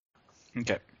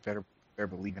Okay, better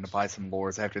believe gonna buy some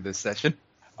lores after this session.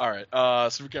 All right.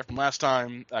 So recap from last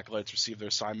time, Acolytes received their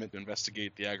assignment to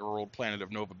investigate the agri-world planet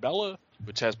of Nova Bella,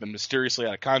 which has been mysteriously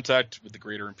out of contact with the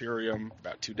Greater Imperium for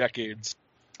about 2 decades.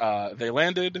 They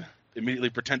landed, immediately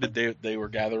pretended they were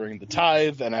gathering the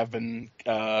tithe, and have been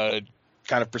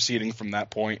kind of proceeding from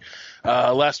that point.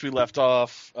 Last we left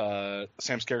off,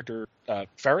 Sam's character,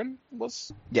 Farron,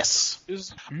 was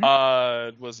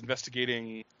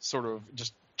investigating, sort of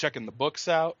just checking the books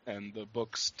out, and the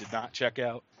books did not check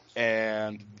out.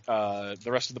 And the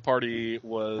rest of the party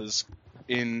was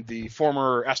in the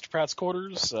former Astropat's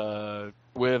quarters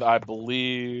with, I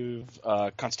believe,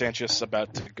 Constantius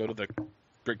about to go to the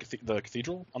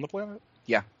cathedral on the planet.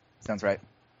 Yeah, sounds right.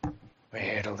 We're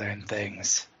here to learn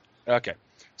things. Okay,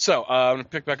 so I'm gonna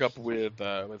pick back up with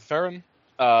Farron.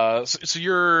 So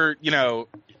your your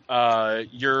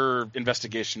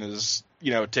investigation is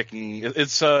taking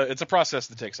it's a process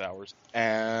that takes hours,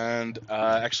 and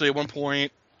actually at one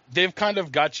point they've kind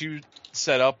of got you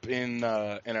set up in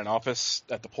an office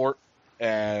at the port,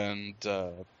 and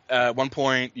at one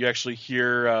point you actually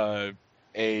hear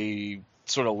a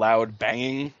sort of loud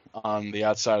banging on the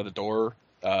outside of the door.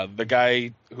 The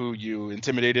guy who you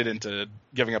intimidated into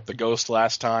giving up the ghost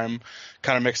last time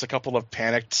kind of makes a couple of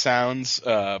panicked sounds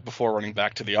before running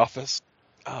back to the office.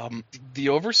 The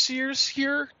Overseer's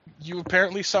here? You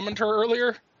apparently summoned her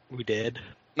earlier? We did.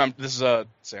 No, this is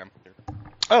Sam.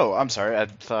 Oh, I'm sorry. I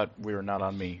thought we were not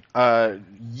on me.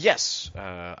 Yes.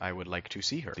 I would like to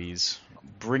see her. Please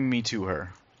bring me to her.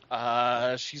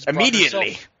 She's brought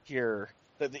immediately herself here.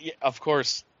 Of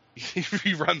course,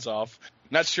 he runs off.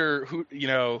 Not sure who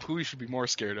you should be more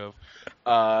scared of.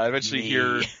 Eventually,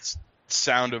 hear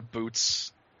sound of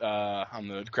boots on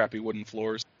the crappy wooden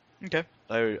floors. Okay.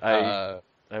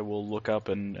 I will look up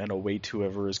and await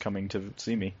whoever is coming to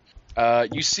see me.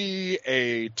 You see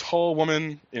a tall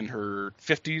woman in her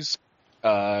 50s,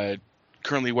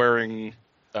 currently wearing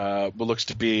what looks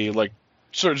to be like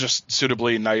sort of just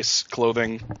suitably nice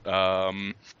clothing,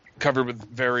 covered with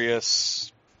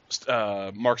various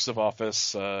marks of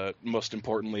office. Most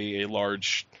importantly, a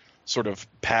large sort of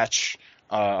patch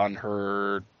on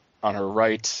her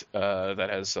right that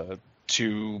has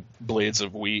 2 blades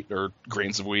of wheat or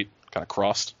grains of wheat kind of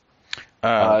crossed.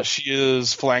 She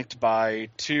is flanked by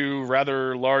 2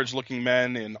 rather large-looking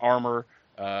men in armor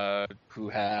who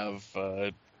have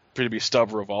appear to be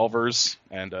stub revolvers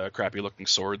and crappy-looking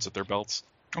swords at their belts.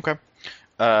 Okay.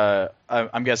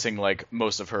 I'm guessing like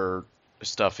most of her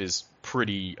stuff is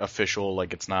pretty official.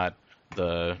 Like it's not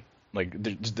they're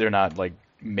not like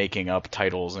making up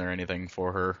titles or anything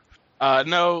for her.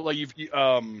 No, like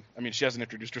I mean, she hasn't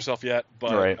introduced herself yet,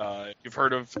 but right. You've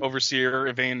heard of Overseer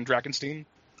Yvain Drakenstein.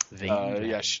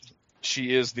 Yeah,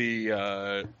 she is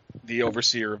the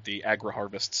overseer of the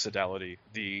agri-harvest Sodality,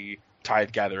 the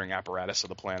tide-gathering apparatus of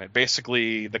the planet.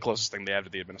 Basically, the closest thing they have to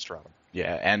the Administratum.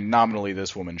 Yeah, and nominally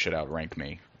this woman should outrank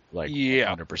me, like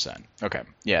 100%. Okay,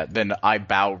 yeah, then I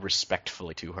bow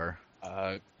respectfully to her.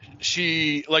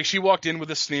 She walked in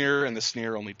with a sneer, and the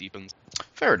sneer only deepens.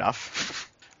 Fair enough.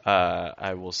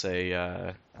 I will say,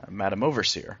 Madam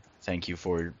Overseer, thank you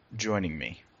for joining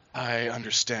me. I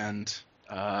understand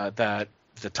that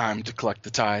the time to collect the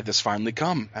tithe has finally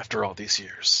come after all these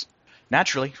years.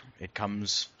 Naturally, it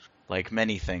comes like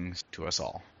many things to us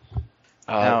all.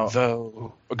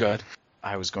 Go ahead.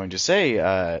 I was going to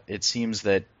say, it seems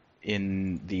that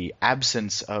in the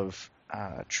absence of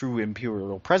true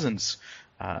Imperial presence,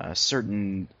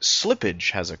 certain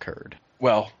slippage has occurred.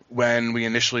 Well, when we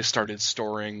initially started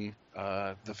storing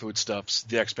the foodstuffs,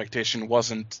 the expectation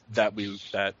wasn't that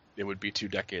it would be 2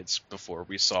 decades before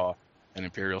we saw an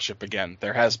Imperial ship again.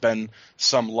 There has been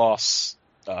some loss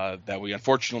that we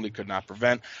unfortunately could not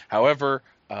prevent. However,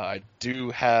 I do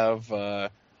have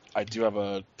a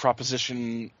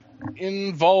proposition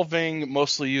involving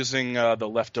mostly using the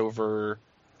leftover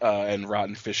and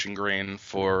rotten fishing grain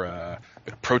for a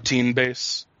protein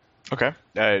base. Okay.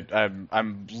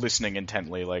 I'm listening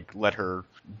intently. Like, let her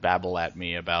babble at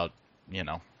me about,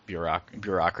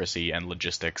 bureaucracy and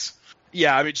logistics.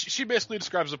 Yeah, I mean, she basically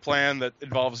describes a plan that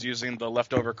involves using the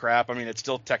leftover crap. I mean, it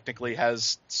still technically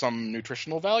has some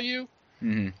nutritional value.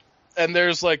 Mm-hmm. And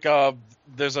there's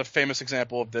there's a famous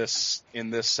example of this in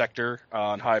this sector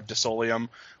on Hive Disolium,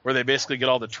 where they basically get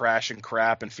all the trash and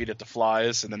crap and feed it to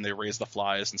flies, and then they raise the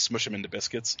flies and smush them into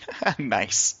biscuits.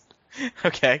 Nice.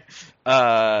 Okay.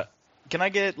 Can I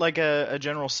get like a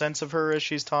general sense of her as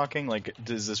she's talking? Like,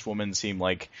 does this woman seem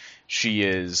like she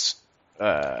is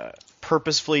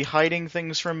purposefully hiding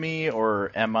things from me,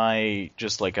 or am I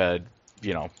just like a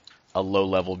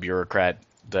low-level bureaucrat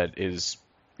that is,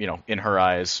 in her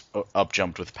eyes, up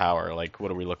jumped with power. Like,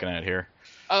 what are we looking at here?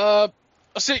 I'll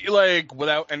say, like,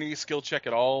 without any skill check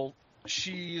at all,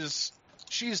 she's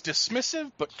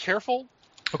dismissive but careful.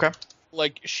 Okay.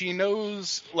 Like, she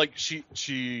knows, like, she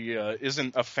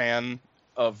isn't a fan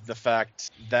of the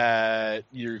fact that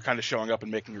you're kind of showing up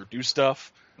and making her do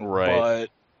stuff. Right.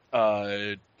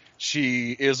 But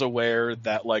she is aware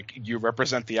that, like, you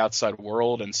represent the outside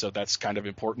world, and so that's kind of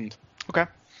important. Okay.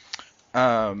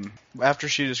 After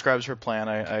she describes her plan,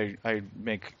 I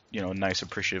make nice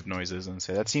appreciative noises and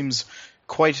say that seems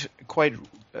quite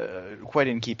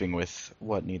in keeping with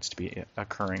what needs to be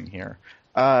occurring here.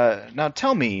 Now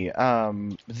tell me,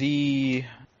 the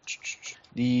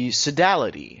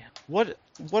Sodality.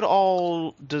 What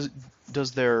all does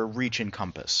their reach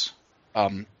encompass?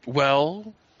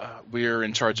 We're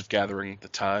in charge of gathering the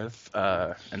tithe,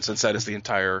 and since that is the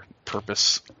entire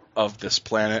purpose of this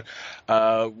planet,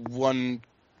 one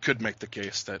could make the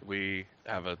case that we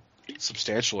have a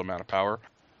substantial amount of power.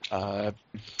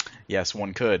 Yes,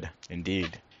 one could,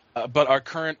 indeed. But our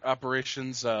current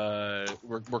operations,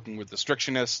 we're working with the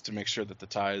Strictionists to make sure that the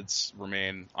tithes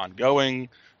remain ongoing,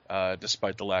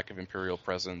 despite the lack of Imperial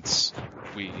presence.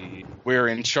 We're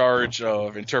in charge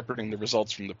of interpreting the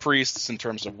results from the priests in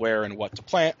terms of where and what to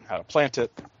plant and how to plant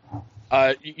it.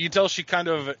 You tell she's kind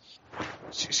of a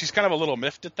little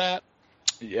miffed at that.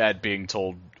 Yeah, at being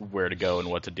told where to go and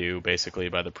what to do, basically,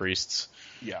 by the priests.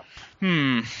 Yeah.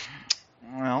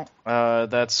 Well,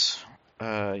 that's,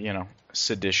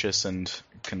 seditious and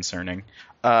concerning.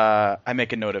 I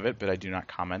make a note of it, but I do not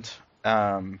comment.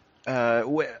 When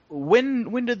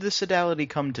did the Sodality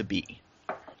come to be?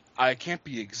 I can't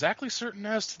be exactly certain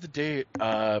as to the date,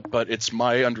 but it's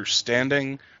my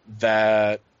understanding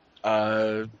that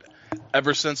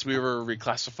ever since we were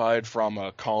reclassified from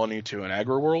a colony to an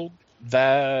agri-world,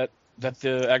 that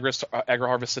the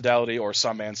agri-harvest Sodality, or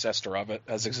some ancestor of it,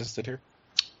 has existed here.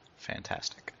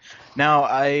 Fantastic. Now,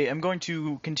 I am going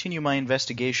to continue my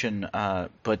investigation,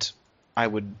 but I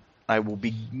will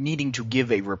be needing to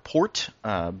give a report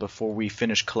before we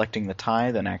finish collecting the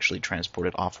tithe and actually transport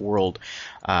it off-world.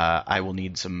 I will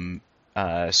need some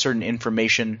certain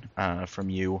information from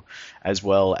you, as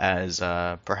well as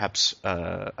perhaps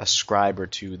a scribe or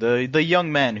two. The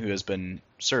young man who has been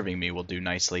serving me will do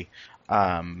nicely,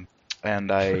 and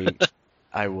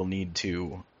I will need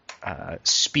to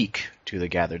speak to the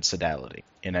gathered Sodality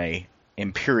in a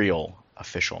imperial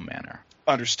official manner.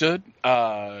 Understood.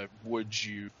 Would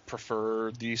you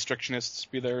prefer the Strictionists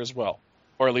be there as well?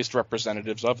 Or at least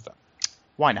representatives of them?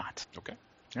 Why not? Okay.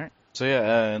 All right. So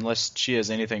yeah, unless she has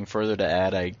anything further to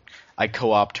add, I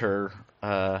co-opt her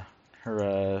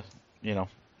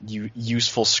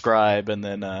useful scribe, and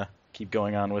then keep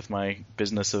going on with my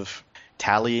business of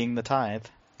tallying the tithe.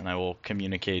 And I will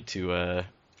communicate to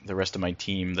the rest of my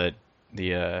team that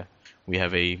we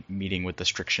have a meeting with the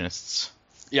Strictionists.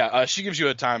 Yeah, she gives you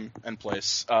a time and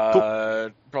place.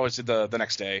 Cool. Probably the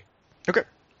next day. Okay.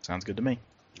 Sounds good to me.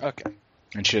 Okay.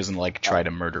 And she doesn't, try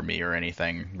to murder me or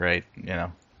anything, right?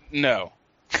 No.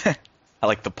 I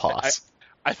like the pause.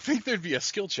 I think there'd be a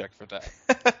skill check for that.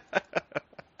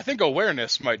 I think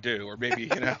awareness might do, or maybe,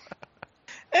 It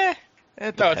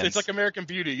No, depends. it's like American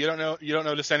Beauty. You don't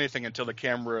notice anything until the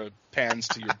camera pans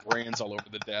to your brains all over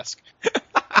the desk.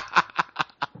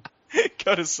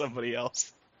 Go to somebody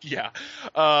else. Yeah.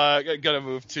 Gotta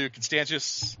move to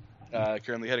Constantius,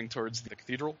 currently heading towards the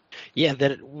cathedral. Yeah,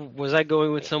 was I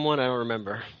going with someone? I don't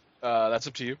remember. That's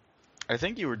up to you. I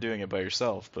think you were doing it by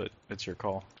yourself, but it's your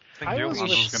call. I think Johans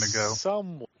was going to go.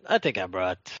 Someone. I think I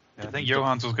brought. Yeah, I think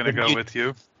Johans was going to go with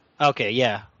you. Okay,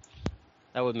 yeah,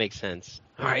 that would make sense.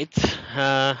 All right.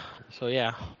 So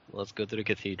yeah, let's go to the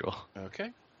cathedral.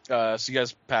 Okay. So you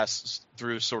guys pass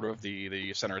through sort of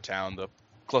the center of town, the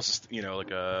closest,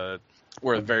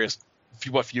 where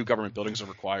what few government buildings are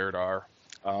required are.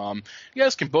 You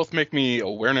guys can both make me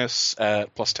awareness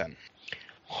at +10.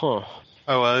 Huh.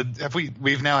 Oh,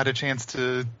 we've now had a chance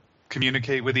to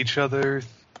communicate with each other,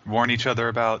 warn each other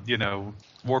about,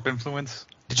 warp influence?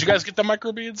 Did you guys get the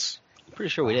microbeads? Pretty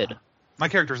sure we did. My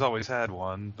character's always had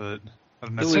one, but I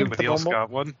don't know if Do we- anybody else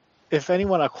got one. If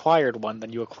anyone acquired one,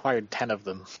 then you acquired 10 of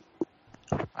them.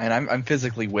 And I'm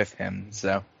physically with him,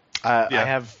 so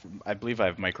Yeah. I believe I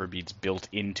have microbeads built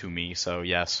into me, so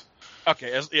yes.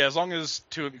 Okay, as long as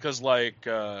two, because the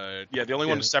only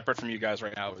one who's separate from you guys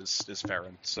right now is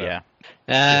Farron. So.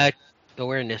 Yeah.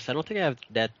 Awareness. I don't think I have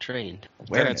that trained.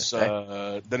 Then awareness.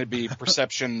 then it'd be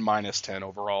perception -10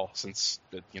 overall, since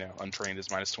untrained is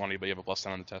 -20, but you have a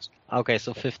 +10 on the test. Okay,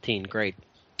 so 15. Great.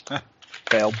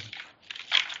 Failed.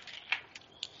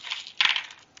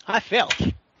 I failed.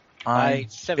 I'm By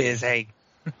 7. busy.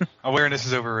 Awareness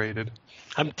is overrated.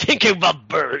 I'm thinking about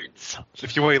birds.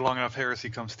 If you wait long enough, heresy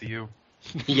comes to you.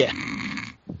 Yeah.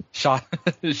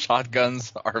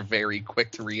 Shotguns are very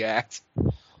quick to react.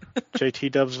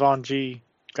 JT Dubs Von G.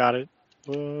 Got it.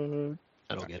 What?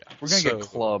 I don't get it. We're gonna So- get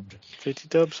clubbed. JT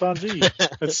Dubs Von G.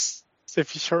 It's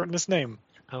if you shorten his name.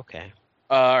 Okay.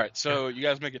 All right, so you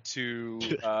guys make it to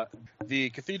the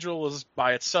cathedral is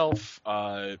by itself.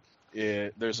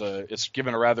 It's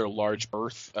given a rather large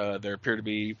berth. There appear to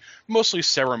be mostly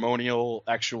ceremonial,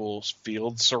 actual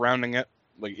fields surrounding it.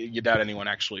 Like you doubt anyone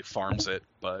actually farms it,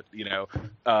 but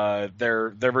their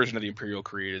version of the Imperial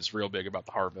Creed is real big about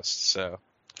the harvest. So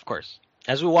Of course.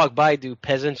 As we walk by, do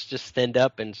peasants just stand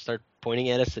up and start pointing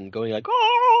at us and going like,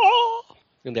 "Oh!"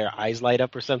 And their eyes light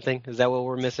up or something? Is that what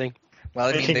we're missing? Well,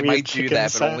 I mean, Making they weird might do chicken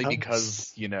that, but only sounds.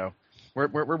 because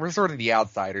we're sort of the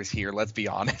outsiders here. Let's be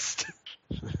honest.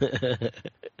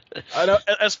 I know.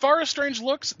 As far as strange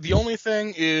looks, the only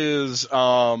thing is,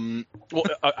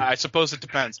 I suppose it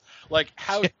depends. Like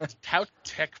how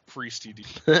tech priesty do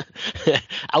you?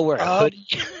 I'll wear a hoodie.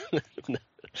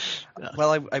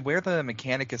 Well, I wear the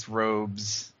Mechanicus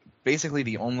robes. Basically,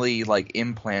 the only like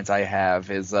implant I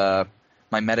have is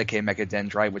my Medicae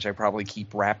Mechadendrite, which I probably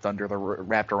keep wrapped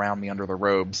around me under the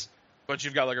robes. But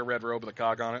you've got like a red robe with a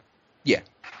cog on it. Yeah.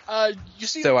 You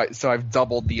see, So I've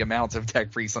doubled the amount of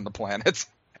tech priests on the planet.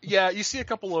 yeah, you see a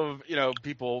couple of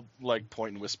people like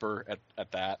point and whisper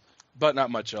at that, but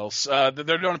not much else. There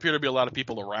don't appear to be a lot of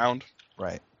people around.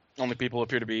 Right. Only people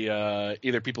appear to be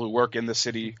either people who work in the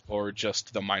city or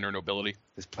just the minor nobility.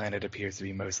 This planet appears to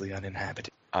be mostly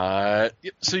uninhabited.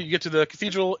 So you get to the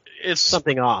cathedral. It's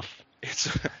Something off. It's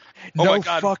No my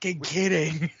God. fucking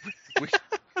kidding.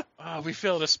 we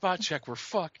failed a spot check. We're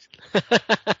fucked.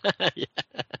 Yeah.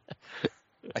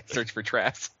 I search for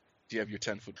traps. Do you have your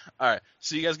 10-foot? All right.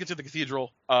 So you guys get to the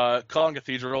cathedral. Calling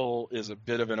cathedral is a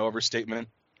bit of an overstatement.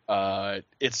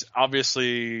 It's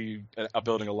obviously a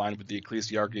building aligned with the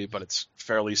ecclesiarchy, but it's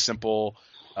fairly simple.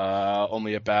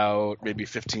 Only about maybe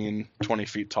 15, 20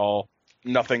 feet tall.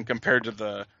 Nothing compared to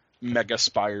the mega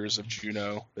spires of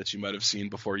Juno that you might have seen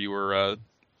before you were,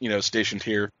 stationed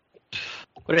here.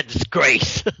 What a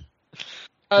disgrace.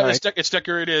 It's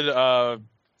decorated.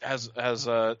 Has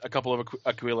a couple of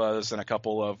aquilas and a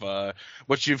couple of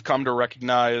what you've come to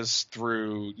recognize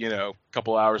through a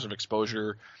couple hours of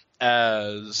exposure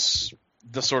as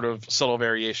the sort of subtle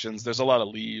variations. There's a lot of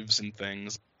leaves and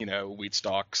things, wheat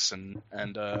stalks and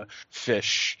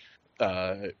fish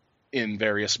in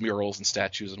various murals and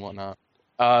statues and whatnot.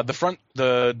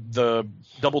 The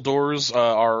double doors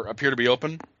appear to be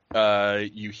open.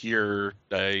 You hear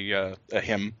a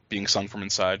hymn being sung from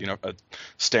inside, a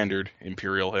standard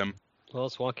imperial hymn. Well,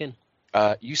 let's walk in.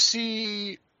 You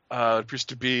see, appears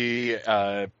to be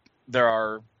there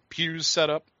are pews set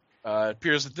up. It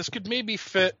appears that this could maybe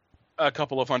fit a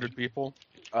couple of hundred people,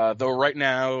 though right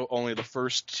now only the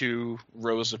first 2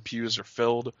 rows of pews are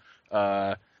filled.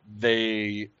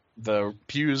 The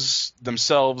pews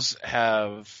themselves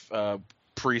have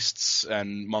priests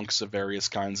and monks of various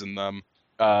kinds in them.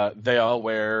 They all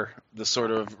wear the sort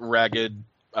of ragged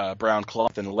brown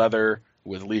cloth and leather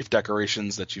with leaf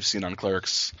decorations that you've seen on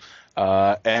clerics.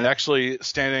 And actually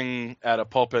standing at a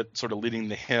pulpit sort of leading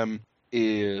the hymn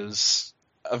is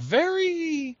a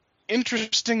very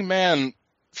interesting man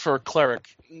for a cleric.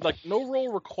 Like, no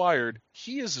role required.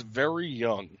 He is very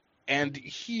young, and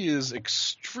he is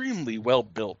extremely well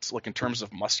built, like in terms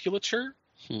of musculature.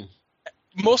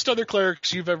 Most other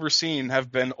clerics you've ever seen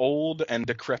have been old and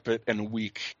decrepit and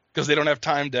weak because they don't have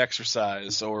time to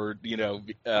exercise or,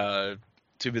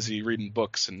 too busy reading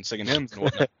books and singing hymns and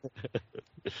whatnot.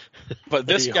 But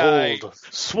this guy, Behold,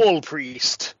 swole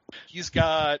priest. he's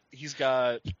got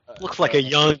Looks like a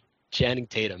young Channing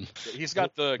Tatum. he's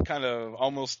got the kind of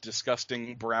almost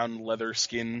disgusting brown leather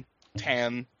skin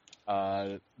tan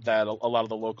that a lot of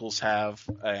the locals have,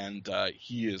 and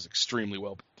he is extremely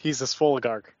well. He's a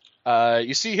swoligarch.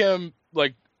 You see him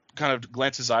kind of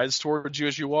glance his eyes towards you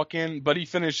as you walk in, but he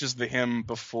finishes the hymn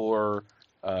before.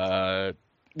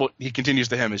 He continues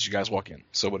the hymn as you guys walk in.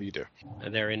 So what do you do?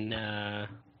 They're in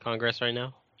Congress right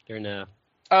now. They're in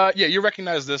Yeah, you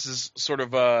recognize this as sort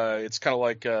of it's kind of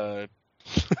like it's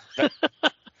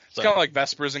kind of like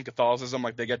Vespers in Catholicism.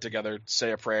 Like they get together,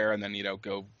 say a prayer, and then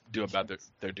go do about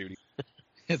their duty.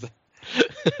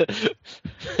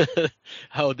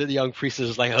 Oh, the young priest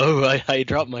is like, oh, I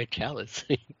dropped my chalice.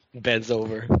 He bends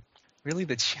over. Really,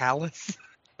 the chalice?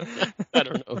 I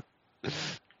don't know.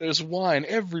 There's wine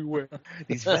everywhere.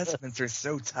 These vestments are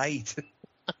so tight.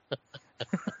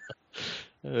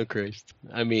 Oh, Christ.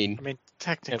 I mean,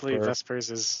 Technically, Emperor.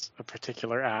 Vespers is a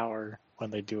particular hour when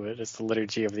they do it. It's the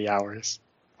liturgy of the hours.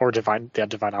 Or divine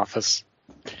office.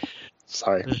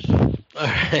 Sorry. All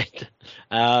right.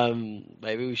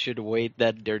 Maybe we should wait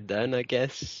that they're done, I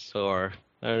guess, or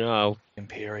I don't know.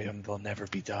 Imperium, they'll never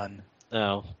be done.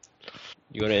 Oh,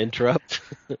 you want to interrupt?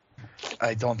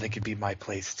 I don't think it'd be my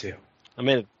place to. I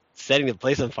mean, setting the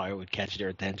place on fire would catch their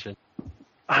attention.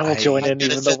 I will join in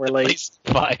even though we're late.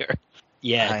 Fire.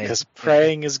 Yeah. Because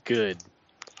praying is good.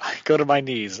 I go to my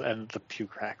knees and the pew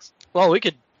cracks. Well, we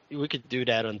could do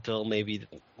that until maybe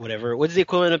whatever. What's the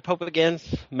equivalent of Pope again?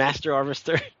 Master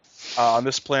Harvester. On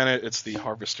this planet, it's the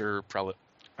Harvester Prelate.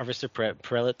 Harvester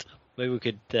Prelate. Maybe we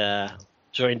could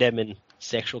join them in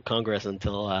sexual congress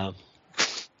until.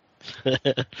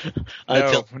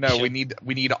 No, we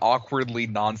need awkwardly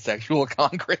non-sexual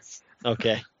Congress.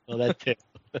 Okay, well that too.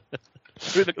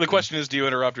 The question is, do you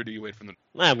interrupt or do you wait for them?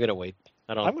 I'm gonna wait.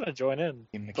 I'm gonna join in.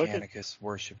 Mechanicus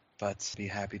worship, but be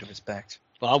happy to respect.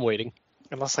 Well, I'm waiting.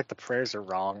 Unless like the prayers are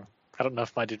wrong. I don't know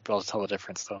if my dude will be able to tell the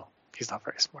difference though. He's not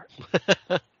very smart.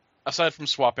 Aside from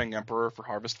swapping Emperor for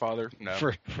Harvest Father, no.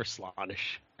 For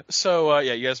Slanish. So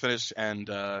you guys finished, and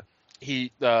the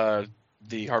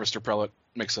Harvester Prelate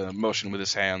makes a motion with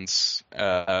his hands,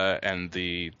 and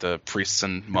the priests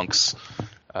and monks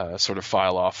sort of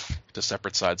file off to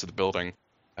separate sides of the building.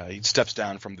 He steps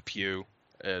down from the pew,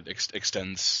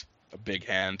 extends a big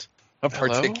hand. A Hello?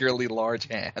 particularly large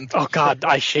hand. Oh god,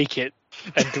 I shake it.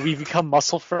 And do we become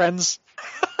muscle friends?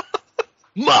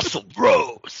 Muscle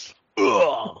bros!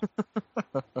 Ugh.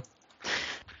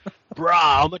 Brah,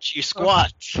 how much you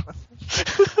squat?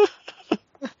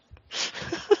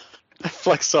 I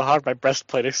flex so hard my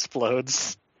breastplate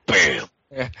explodes. Bam!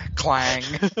 Clang.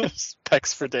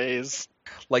 Pecs for days.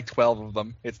 Like 12 of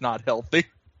them. It's not healthy.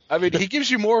 I mean, he gives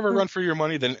you more of a run for your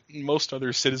money than most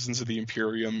other citizens of the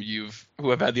Imperium who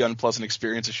have had the unpleasant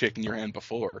experience of shaking your hand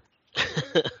before.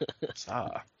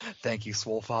 Thank you,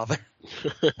 Swole Father.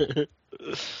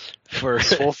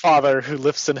 Soul Father who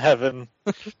lives in heaven.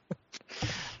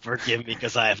 Forgive me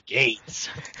because I have gains.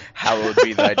 Hallowed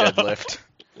be thy deadlift.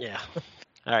 Yeah.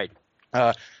 All right.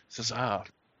 Says, I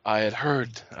had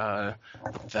heard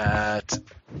that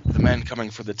the men coming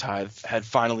for the tithe had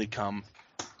finally come,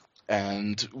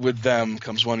 and with them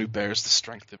comes one who bears the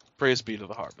strength of praise be to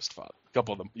the Harvest Father. A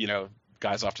couple of them,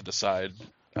 guys off to the side,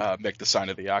 make the sign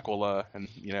of the Aquila and,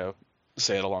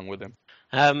 say it along with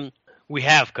him. We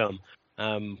have come.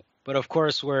 But of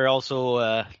course we're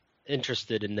also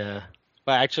interested in well,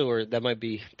 actually that might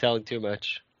be telling too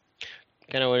much.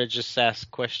 Kind of want to just ask a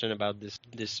question about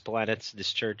this planet,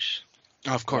 this church.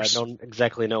 Of course. I don't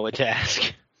exactly know what to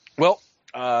ask. Well,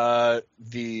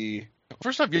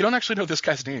 first off, you don't actually know this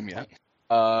guy's name yet.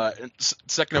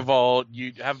 Second of all,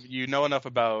 you know enough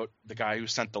about the guy who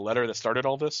sent the letter that started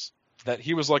all this that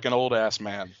he was like an old ass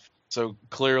man. So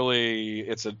clearly,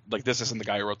 this isn't the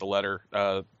guy who wrote the letter.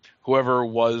 Whoever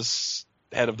was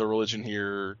head of the religion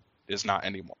here is not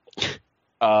anymore.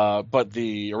 But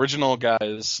the original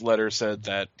guy's letter said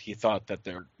that he thought that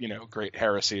there were, great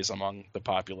heresies among the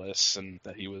populace, and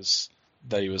that he was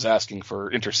asking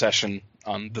for intercession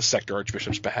on the sector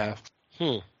archbishop's behalf.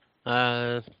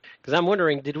 Because I'm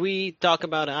wondering, did we talk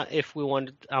about if we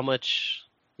wanted how much?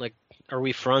 Like, are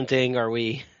we fronting? Are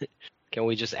we? Can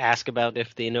we just ask about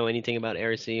if they know anything about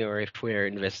heresy, or if we're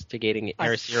investigating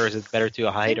heresy, or is it better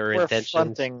to hide our intentions? We're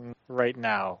fronting right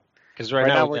now. Because right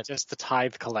now we're just the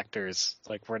tithe collectors.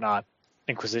 Like, we're not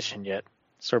Inquisition yet.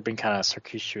 So we're being kind of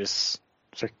circuitous.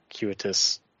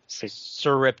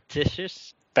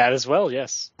 Surreptitious? That as well,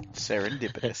 yes.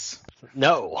 Serendipitous.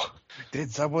 No.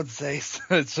 Did someone say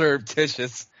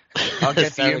surreptitious? I'll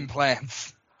get the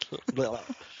implants.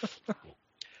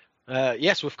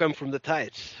 Yes, we've come from the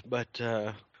tides, but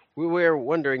we were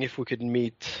wondering if we could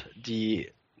meet the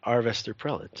Harvester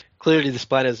Prelate. Clearly, this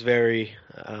planet is very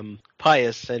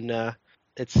pious, and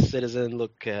its citizens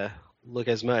look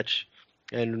as much.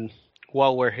 And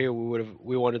while we're here,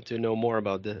 we wanted to know more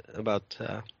about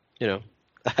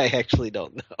I actually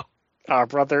don't know. Our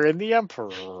brother in the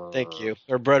Emperor. Thank you.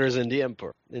 Our brothers in the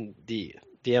Emperor, in the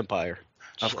Empire.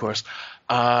 Of course.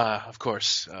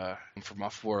 From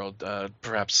off-world,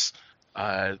 perhaps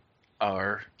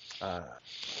our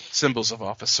symbols of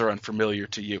office are unfamiliar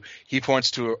to you. He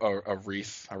points to a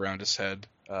wreath around his head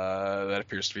that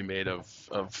appears to be made of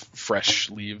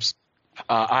fresh leaves.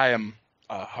 I am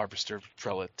Harvester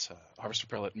Prelate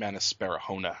Manus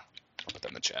Barahona. I'll put that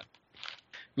in the chat.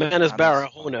 Manus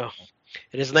Barahona.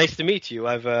 It is nice to meet you.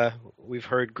 We've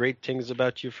heard great things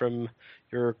about you from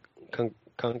your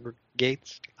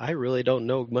congregates. I really don't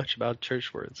know much about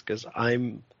church words because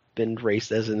I'm been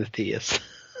raised as an atheist.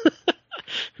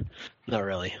 Not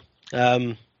really.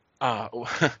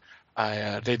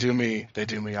 They do me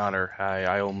honor.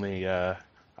 I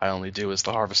only do as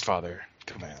the Harvest Father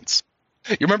commands.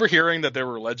 You remember hearing that there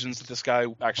were legends that this guy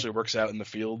actually works out in the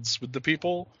fields with the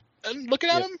people? And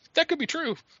looking at him, that could be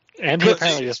true. And he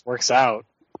apparently just works out.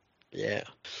 Yeah.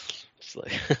 It's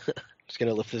like just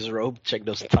gonna lift his robe, check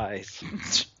those thighs.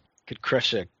 Could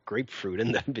crush a grapefruit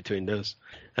in between those.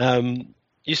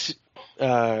 Excuse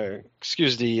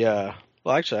the.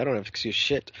 Well, actually, I don't have to excuse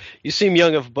shit. You seem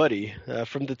young of buddy.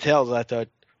 From the tales, I thought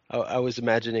I was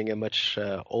imagining a much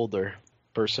older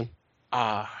person.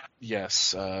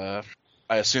 Yes.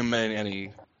 I assume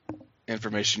any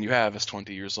information you have is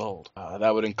 20 years old.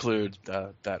 That would include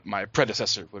that my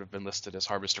predecessor would have been listed as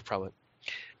Harvester Prelate.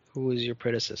 Who was your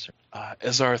predecessor?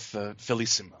 Ezarth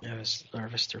Felissimo. I was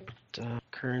Harvester,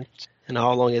 current. And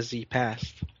how long has he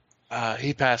passed?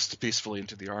 He passed peacefully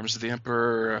into the arms of the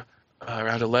Emperor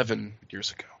around 11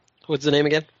 years ago. What's the name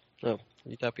again? Oh,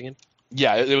 you typing in?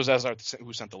 Yeah, it was Ezarth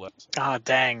who sent the letter. Ah,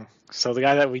 dang. So the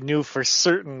guy that we knew for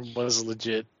certain was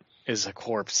legit is a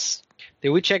corpse. Did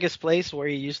we check his place where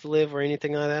he used to live or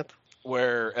anything like that?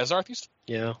 Where Ezarth used to?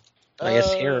 Yeah. I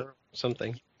guess here or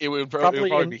something. It would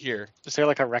probably be here. Is there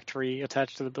like a rectory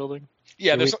attached to the building?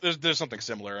 Yeah, there's something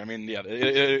similar. I mean, yeah,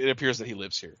 it appears that he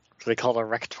lives here. Do they call it a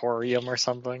rectorium or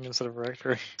something instead of a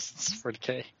rectory? For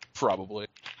decay. Probably.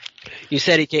 You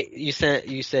said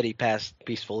he passed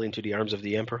peacefully into the arms of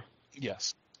the Emperor.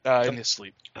 Yes. In his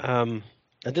sleep. At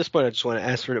this point, I just want to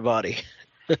ask for the body,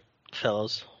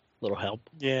 fellows. Little help.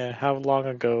 Yeah, how long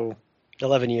ago?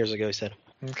 11 years ago, he said.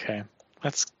 Okay,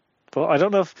 well, I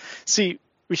don't know if. See,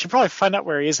 we should probably find out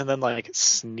where he is and then like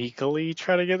sneakily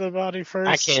try to get the body first.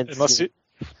 I can't.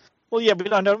 Well, yeah,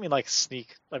 but I don't mean like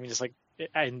sneak. I mean just like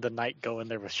in the night go in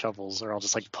there with shovels, or I'll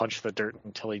just like punch the dirt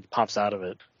until he pops out of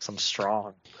it. So I'm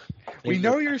strong. We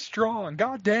know you're strong.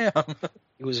 God damn.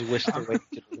 He was whisked away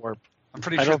to the warp. I'm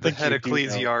pretty I sure don't the think head you do know.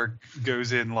 ecclesiarch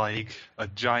goes in like a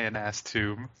giant ass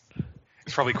tomb.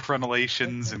 It's probably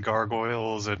crenellations and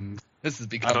gargoyles and This has I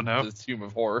become don't know. the Tomb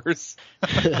of Horrors.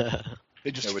 They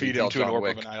just Nobody feed him tell to an John orb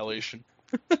Wick. of annihilation.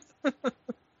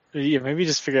 Yeah, maybe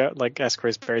just figure out like ask where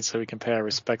he's buried so we can pay our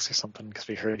respects or something because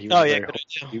we heard he was. Oh yeah, very good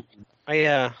old.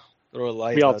 idea. I throw a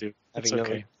light. We all do. It's having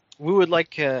okay. We would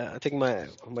like, I think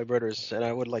my brothers and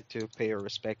I would like to pay our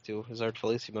respect to Hazard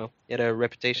Felissimo. He had a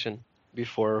reputation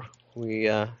before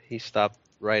he stopped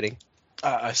writing.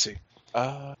 I see.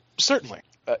 Certainly.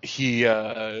 He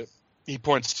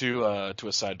points to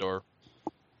a side door.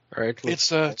 All right. It's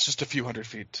just a few hundred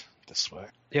feet this way.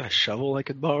 You have a shovel I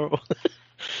could borrow?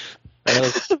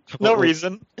 No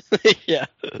reason. Yeah.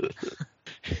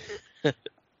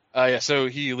 Yeah. So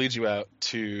he leads you out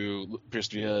to appears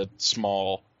to be a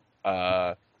small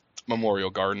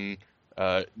memorial garden.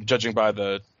 Judging by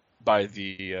the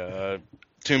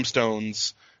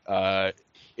tombstones,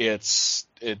 it's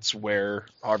where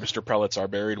harvester prelates are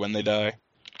buried when they die.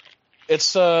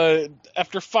 It's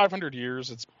after 500 years.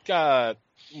 It's got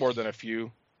more than a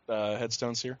few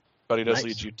headstones here, but he does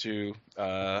Nice. lead you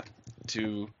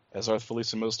to Ezarth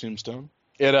Felissimo's tombstone.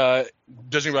 It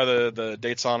judging by the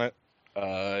dates on it,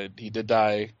 he did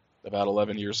die about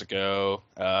 11 years ago,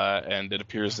 and it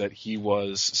appears that he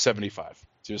was 75.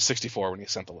 So he was 64 when he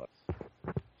sent the letter.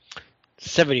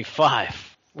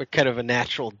 75. What kind of a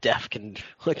natural death can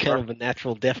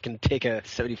take a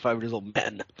 75 years old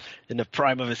man in the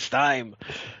prime of his time?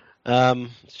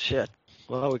 Shit.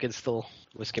 Well, we can still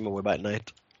whisk him away by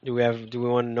night. Do we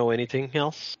want to know anything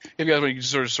else? If you guys want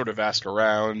to sort of ask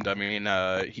around, I mean,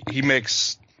 he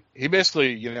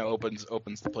basically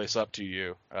opens the place up to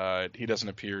you. He doesn't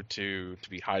appear to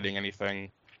be hiding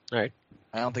anything. All right.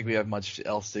 I don't think we have much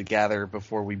else to gather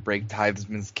before we break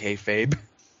Tithesman's kayfabe.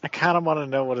 I kind of want to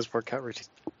know what his workout routine.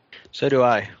 So do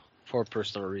I, for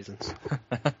personal reasons.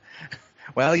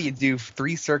 Well, you do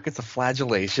 3 circuits of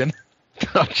flagellation.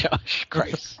 Oh, Josh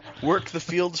Christ. Work the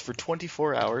fields for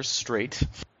 24 hours straight.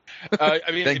 I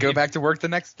mean, Then go back to work the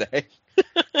next day.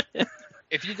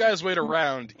 If you guys wait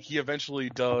around, he eventually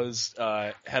does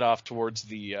head off towards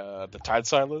the tide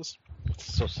silos,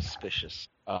 So suspicious.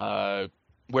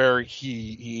 where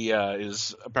he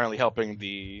is apparently helping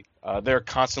there are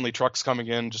constantly trucks coming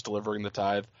in, just delivering the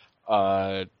tithe,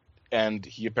 and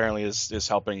he apparently is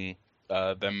helping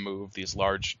them move these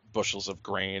large bushels of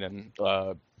grain and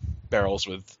barrels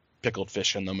with pickled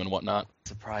fish in them and whatnot.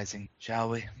 Surprising, shall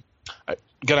we?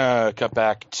 Gonna cut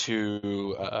back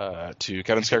to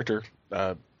Kevin's character,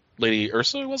 Lady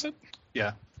Ursa, was it?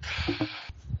 Yeah.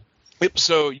 Yep.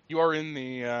 So you are in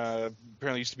the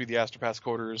apparently used to be the Astropath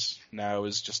quarters. Now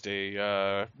is just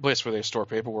a place where they store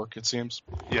paperwork. It seems.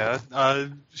 Yeah.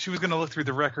 She was going to look through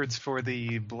the records for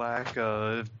the black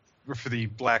for the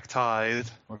Black Tide,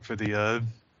 or for the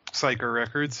Psyker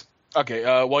records. Okay,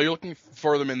 while you're looking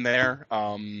for them in there,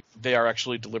 they are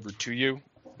actually delivered to you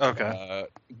Okay.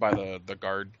 by the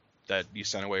guard that you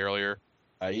sent away earlier.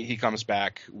 He comes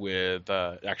back with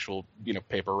actual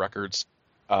paper records.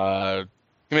 You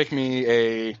make me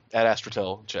a at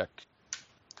Astratel check.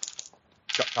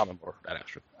 Common lore at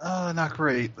Astratel. Not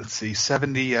great. Let's see,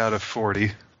 70 out of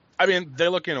 40. I mean, they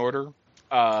look in order.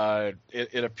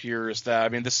 It appears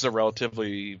that this is a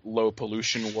relatively low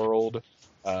pollution world.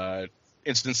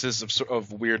 Instances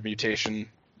of weird mutation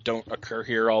don't occur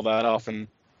here all that often.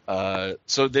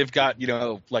 So they've got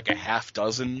like a half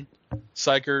dozen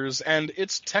psychers, and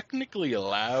it's technically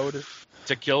allowed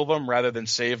to kill them rather than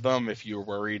save them if you're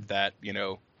worried that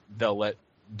they'll let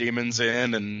demons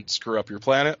in and screw up your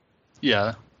planet.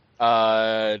 Yeah.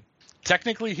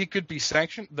 Technically, he could be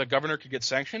sanctioned. The governor could get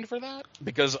sanctioned for that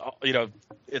because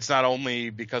it's not only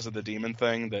because of the demon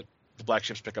thing that the black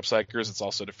ships pick up psychers; it's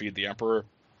also to feed the emperor.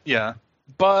 Yeah.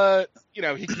 But he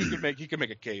could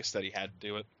make a case that he had to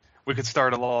do it. We could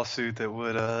start a lawsuit that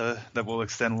will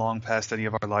extend long past any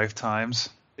of our lifetimes.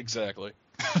 Exactly.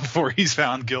 Before he's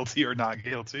found guilty or not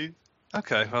guilty.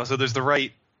 Okay, well, so there's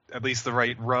at least the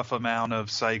right rough amount of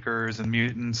psychers and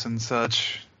mutants and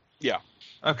such. Yeah.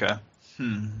 Okay.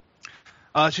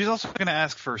 She's also going to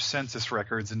ask for census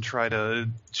records and try to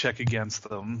check against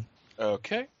them.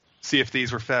 Okay. See if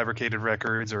these were fabricated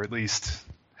records, or at least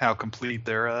how complete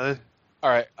they're. All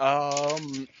right. How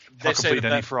complete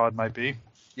any fraud might be.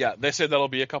 Yeah, they say that'll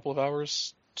be a couple of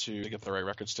hours to get the right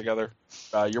records together.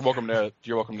 You're welcome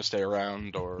to stay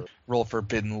around or roll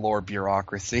forbidden lore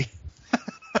bureaucracy.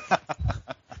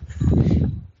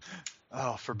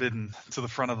 Oh, forbidden to the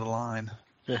front of the line.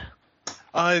 Yeah.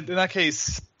 In that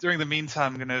case, during the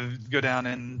meantime, I'm going to go down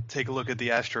and take a look at the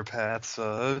astropaths.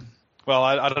 Well,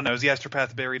 I don't know. Is the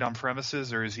astropath buried on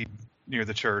premises, or is he near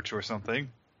the church or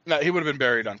something? No, he would have been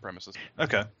buried on premises.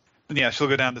 Okay. And yeah, she'll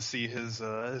go down to see his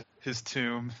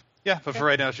tomb. Yeah, but for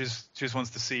right now, she just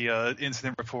wants to see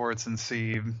incident reports and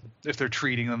see if they're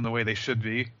treating them the way they should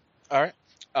be. All right.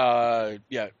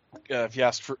 Yeah. If you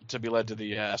ask to be led to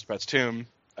the astropath's tomb,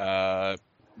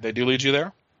 they do lead you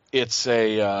there. It's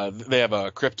they have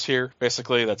a crypt here,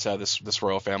 basically. That's how this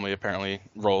royal family apparently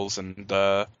rolls, and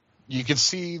you can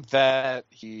see that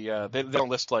they don't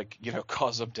list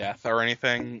cause of death or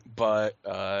anything, but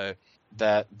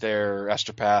that their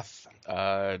astropath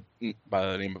by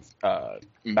the name of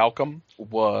Malcolm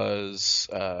was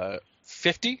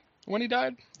 50 when he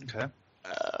died. Okay.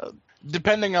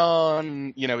 Depending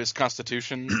on his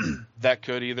constitution, that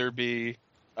could either be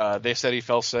they said he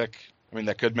fell sick.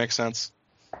 That could make sense.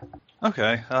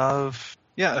 Okay.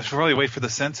 Yeah, I should probably wait for the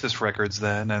census records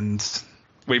then, and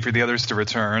wait for the others to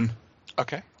return.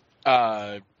 Okay.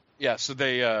 Yeah. So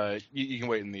they you can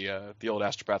wait in the old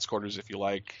astropath's quarters if you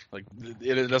like.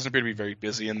 It doesn't appear to be very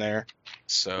busy in there.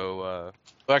 So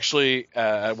actually,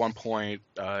 at one point,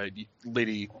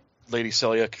 Lady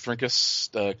Celia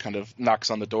Kathrinkus kind of knocks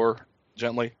on the door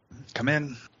gently. Come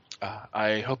in.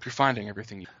 I hope you're finding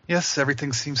everything. Yes,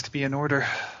 everything seems to be in order.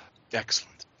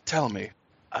 Excellent. Tell me,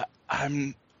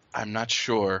 I'm not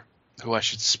sure who I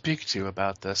should speak to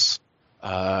about this.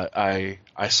 I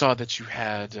saw that you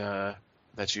had a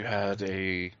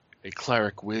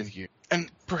cleric with you, and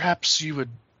perhaps you would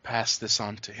pass this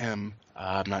on to him.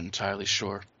 I'm not entirely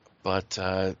sure, but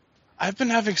I've been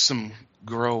having some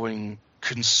growing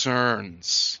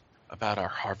concerns about our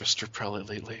harvester prelate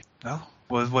lately. Oh,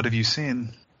 what have you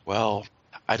seen? Well,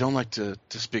 I don't like to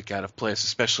speak out of place,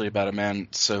 especially about a man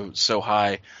so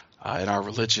high in our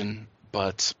religion,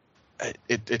 but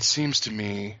it seems to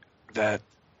me that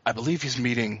I believe he's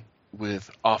meeting with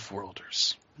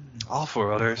off-worlders.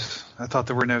 Off-worlders? I thought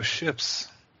there were no ships.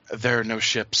 There are no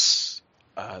ships.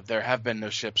 There have been no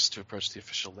ships to approach the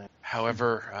official land.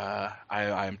 However,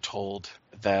 I am told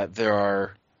that there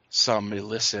are some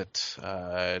illicit,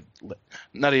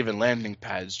 not even landing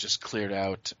pads, just cleared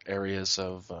out areas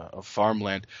of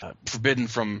farmland, forbidden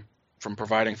from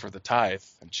providing for the tithe.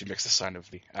 And she makes the sign of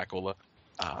the Aquila.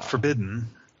 Forbidden?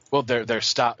 Well, they're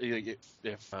stopped.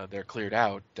 If they're cleared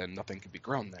out, then nothing can be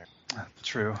grown there.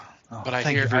 True. Oh, but I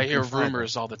hear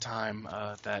rumors all the time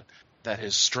that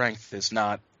his strength is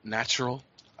not natural.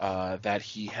 That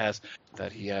he has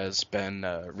been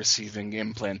receiving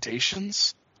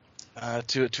implantations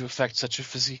to affect such a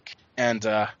physique. And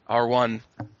our one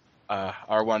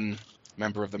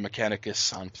member of the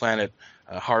Mechanicus on planet,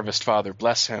 Harvest Father,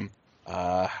 bless him,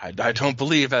 I don't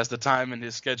believe has the time in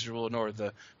his schedule nor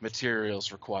the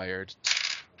materials required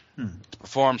to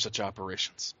perform such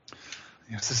operations.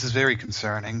 Yes, this is very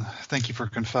concerning. Thank you for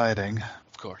confiding.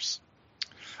 Of course.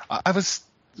 I was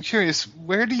Curious,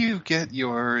 where do you get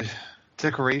your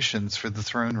decorations for the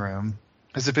throne room?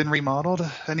 Has it been remodeled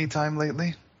any time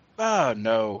lately?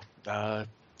 No.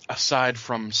 Aside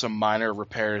from some minor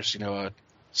repairs, a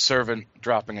servant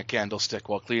dropping a candlestick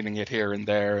while cleaning it here and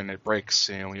there, and it breaks,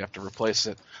 we have to replace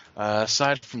it.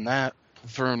 Aside from that, the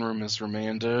throne room has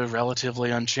remained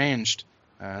relatively unchanged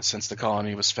since the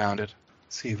colony was founded.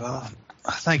 See, well,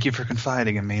 thank you for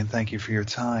confiding in me, and thank you for your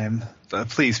time.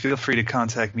 Please feel free to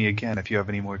contact me again if you have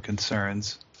any more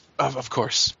concerns. Of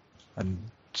course. And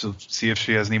so see if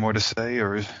she has any more to say,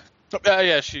 or...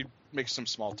 Yeah, she makes some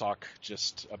small talk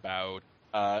just about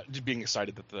just being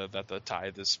excited that the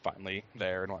tithe is finally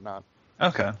there and whatnot.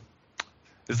 Okay.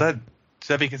 Should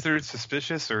that be considered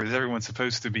suspicious, or is everyone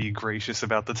supposed to be gracious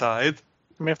about the tithe?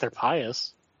 I mean, if they're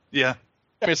pious. Yeah.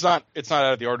 I mean, it's not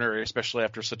out of the ordinary, especially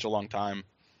after such a long time.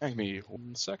 Give me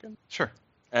 1 second. Sure.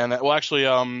 And actually,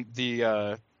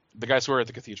 the guys who are at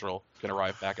the cathedral can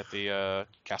arrive back at the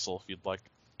castle if you'd like.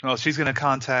 Well, she's going to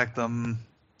contact them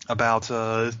about,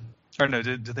 or no,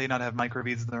 did they not have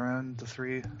microbeads of their own, the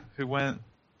three who went?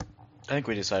 I think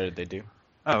we decided they do.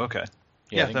 Oh, okay.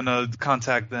 Yeah, Yeah, then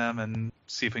contact them and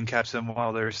see if we can catch them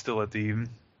while they're still at the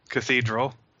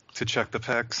cathedral to check the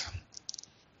pecs.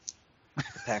 The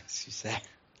pecs, you say?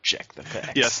 Check the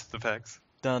facts. Yes, the pecs.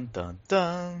 Dun dun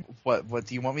dun. What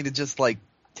do you want me to just like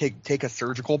take a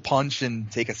surgical punch and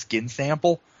take a skin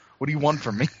sample? What do you want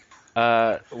from me?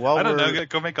 While I don't we're know,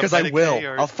 go make a Because I Medicae will.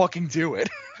 or I'll fucking do it.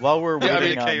 while we're Yeah, I mean,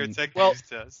 waiting Medicae or on, tech well- use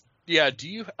test. Yeah, do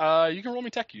you? You can roll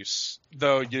me tech use,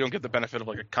 though you don't get the benefit of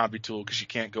like a combi tool because you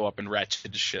can't go up and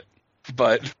ratchet shit.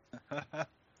 But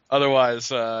otherwise,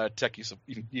 tech use.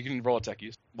 You can roll a tech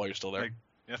use while you're still there. Like-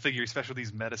 I figure your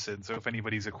specialty's medicine, so if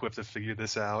anybody's equipped to figure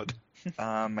this out.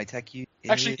 My tech use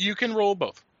Actually, you can roll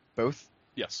both. both.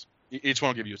 Yes, each one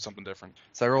will give you something different.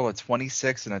 So I roll a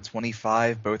 26 and a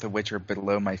 25, both of which are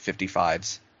below my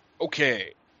 55s.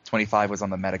 Okay. 25 was on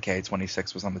the Medicaid,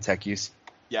 26 was on the tech use.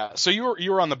 Yeah, so you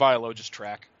were on the biologist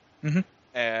track, Mhm.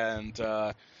 and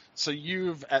so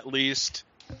you've at least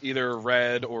either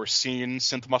read or seen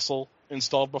synth muscle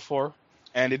installed before,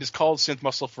 and it is called synth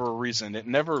muscle for a reason. It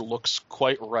never looks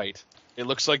quite right. It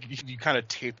looks like you kind of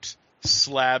taped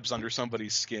slabs under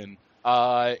somebody's skin.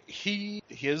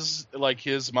 His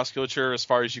musculature, as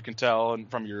far as you can tell, and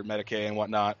from your Medicaid and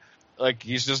whatnot. Like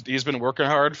he's been working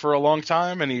hard for a long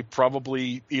time, and he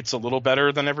probably eats a little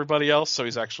better than everybody else. So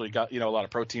he's actually got a lot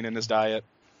of protein in his diet.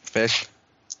 Fish.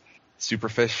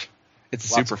 Superfish.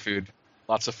 It's a Lots of- superfood.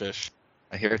 Lots of fish.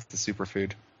 I hear it's a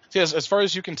superfood. So yes, as far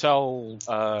as you can tell,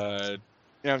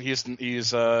 he's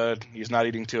not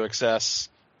eating to excess,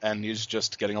 and he's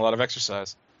just getting a lot of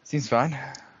exercise. Seems fine.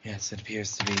 Yes, it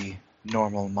appears to be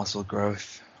normal muscle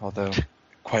growth, although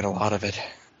quite a lot of it.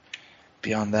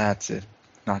 Beyond that,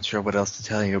 not sure what else to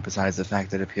tell you besides the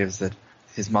fact that it appears that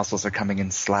his muscles are coming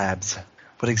in slabs.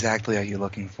 What exactly are you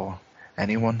looking for?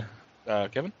 Anyone?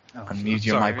 Kevin? Oh, Unmute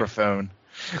your sorry. microphone.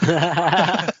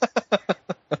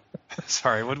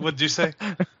 Sorry, what did you say?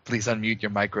 Please unmute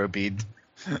your microbead.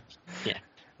 Yeah.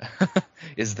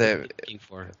 Is there Looking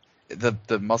for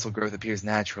the muscle growth appears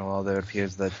natural, although it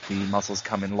appears that the muscles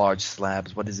come in large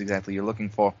slabs. What is exactly you're looking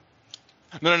for?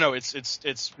 No.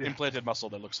 It's implanted muscle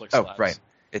that looks like Oh, slabs. right.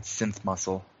 It's synth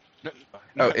muscle. No,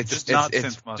 Oh, it's just, Not it's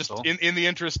synth muscle. just in the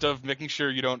interest of making sure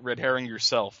you don't red herring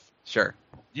yourself. sure.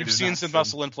 You've is seen not synth synth.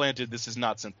 muscle implanted. This is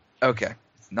not synth. Okay.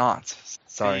 It's not.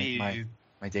 Sorry, The,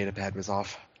 my data pad was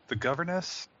off. the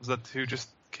governess? Was that who just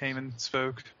came and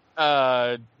spoke?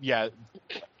 Yeah,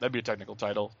 that'd be a technical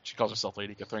title. She calls herself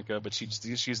Lady Kathrinka, but she's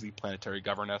the planetary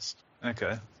governess.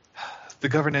 Okay. The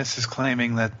governess is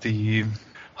claiming that the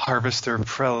harvester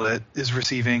prelate is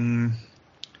receiving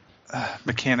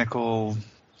mechanical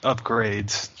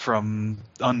upgrades from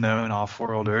unknown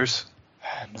off-worlders.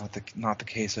 Not the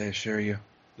case, I assure you.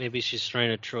 Maybe she's trying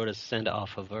to throw the scent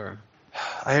off of her.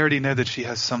 I already know that she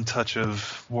has some touch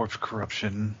of warped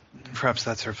corruption. Perhaps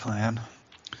that's her plan.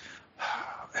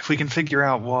 If we can figure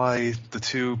out why the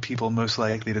two people most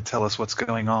likely to tell us what's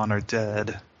going on are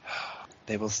dead,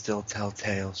 They will still tell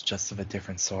tales, just of a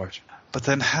different sort. but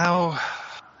then how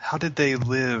did they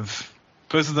live?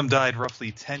 Both of them died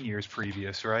roughly 10 years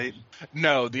previous, right?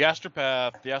 No, the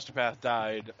astropath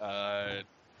died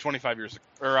 25 years ago.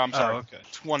 Or I'm sorry, Oh, okay.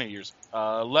 20 years.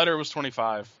 Letter was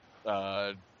 25.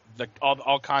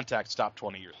 All contact stopped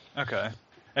 20 years. Okay.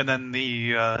 And then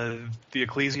the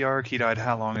ecclesiarch, he died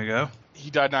how long ago? He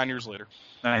died 9 years later.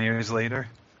 9 years later.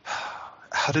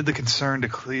 How did the concerned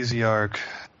ecclesiarch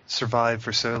survive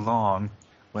for so long?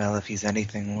 Well, if he's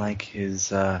anything like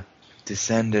his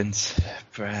descendants,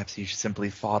 perhaps he simply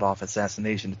fought off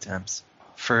assassination attempts.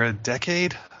 For a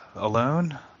decade?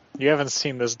 Alone? You haven't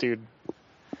seen this dude,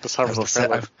 this I will, harvester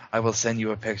prelate. I will send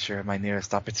you a picture of my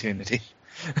nearest opportunity.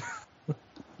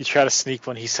 You try to sneak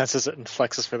when he senses it and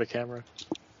flexes for the camera.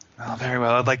 Well, very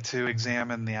well. I'd like to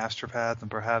examine the astropath and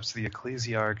perhaps the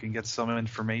ecclesiarch and get some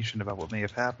information about what may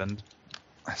have happened.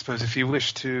 I suppose if you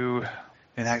wish to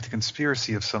enact a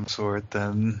conspiracy of some sort,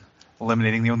 then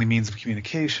eliminating the only means of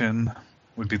communication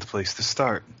would be the place to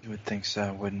start. You would think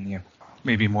so, wouldn't you?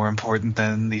 Maybe more important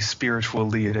than the spiritual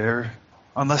leader,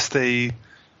 unless they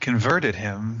converted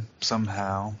him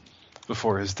somehow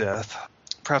before his death.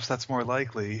 Perhaps that's more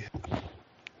likely.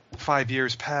 5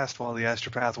 years passed while the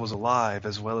astropath was alive,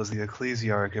 as well as the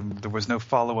ecclesiarch, and there was no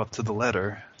follow-up to the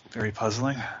letter. Very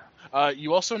puzzling.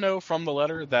 You also know from the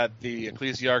letter that the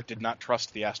ecclesiarch did not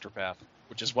trust the astropath,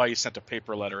 which is why he sent a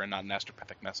paper letter and not an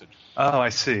astropathic message. Oh, I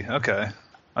see. Okay.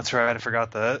 That's right, I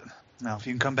forgot that. Now, if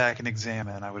you can come back and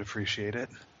examine, I would appreciate it.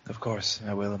 Of course,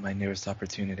 I will at my nearest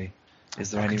opportunity. Is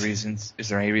there any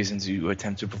reasons you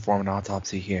attempt to perform an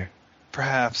autopsy here?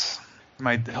 Perhaps. It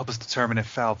might help us determine if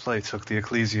foul play took the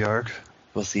ecclesiarch.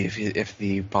 We'll see if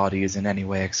the body is in any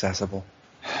way accessible.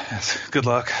 Yes, good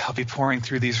luck. I'll be pouring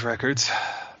through these records.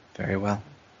 Very well.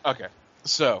 Okay,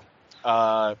 so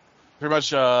pretty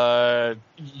much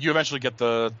you eventually get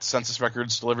the census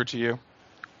records delivered to you.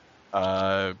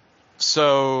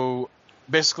 So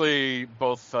basically,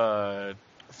 both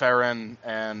Farron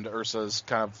and Ursa's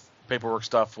kind of paperwork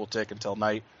stuff will take until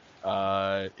night.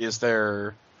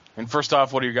 And first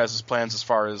off, what are your guys' plans as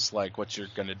far as like what you're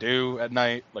gonna do at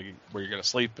night, like where you're gonna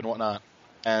sleep and whatnot?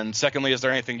 And secondly, is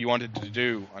there anything you wanted to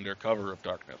do under cover of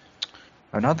darkness?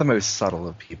 I'm not the most subtle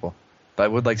of people, but I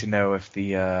would like to know if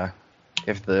the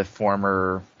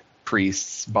former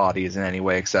priest's body is in any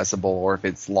way accessible, or if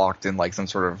it's locked in like some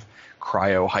sort of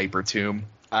cryo hyper tomb.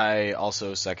 I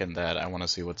also second that. I want to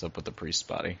see what's up with the priest's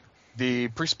body. The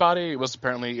priest's body was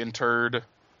apparently interred.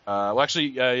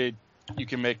 You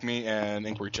can make me an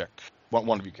inquiry check.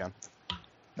 One of you can.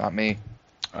 Not me.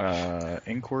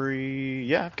 Inquiry.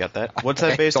 Yeah, I've got that. What's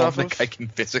that based off I don't think of? I can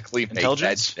physically make that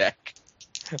Intelligence? check.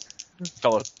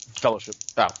 Fellowship.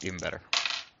 Oh, even better.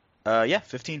 Yeah,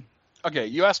 15. Okay,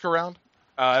 you ask around.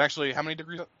 And actually, how many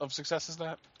degrees of success is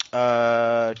that?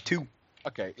 2.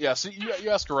 Okay, yeah, so you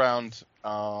ask around,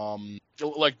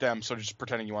 like them, so just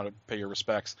pretending you want to pay your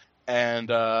respects. And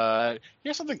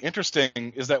here's something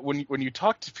interesting, is that when you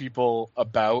talk to people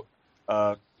about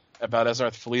Ezarth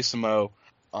Felicimo,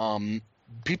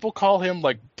 people call him,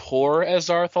 like, poor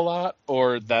Ezarth a lot,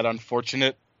 or that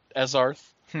unfortunate Ezarth.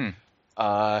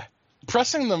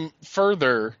 Pressing them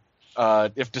further,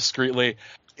 if discreetly,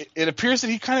 it appears that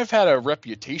he kind of had a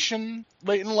reputation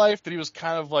late in life, that he was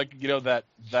kind of like,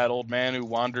 that old man who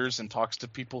wanders and talks to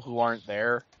people who aren't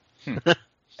there,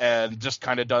 and just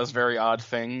kind of does very odd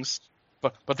things.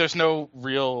 But there's no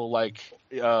real, like,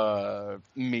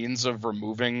 means of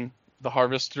removing the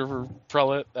Harvester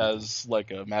Prelate as,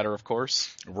 like, a matter of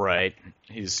course. Right.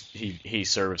 He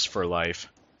serves for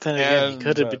life. Then again, he And,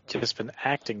 could have just been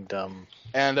acting dumb.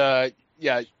 And,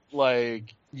 yeah,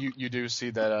 like, you do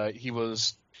see that he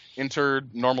was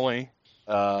interred normally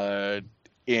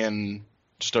in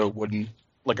just a wooden,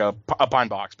 like a pine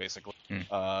box, basically.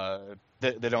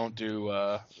 They don't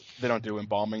do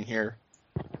embalming here.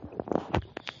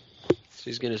 So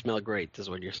he's gonna smell great, is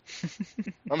what you're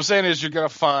saying. I'm saying is you're gonna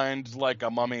find like a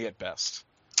mummy at best.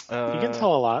 You can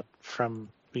tell a lot from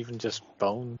even just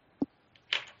bone.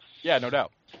 Yeah, no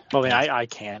doubt. Well, I mean, I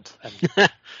can't, and,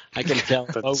 I can tell.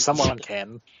 but someone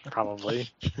can, probably.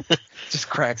 Just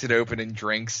cracks it open and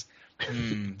drinks.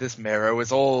 This marrow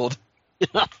is old.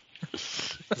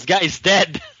 This guy's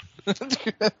dead.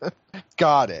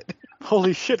 Got it.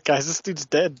 Holy shit, guys, this dude's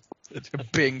dead.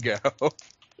 Bingo.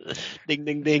 Ding,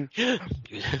 ding, ding.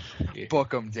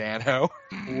 Book 'em, Dano.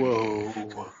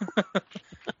 Whoa.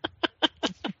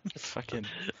 Fucking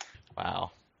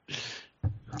wow.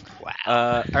 Wow.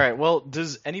 All right. Well,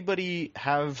 does anybody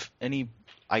have any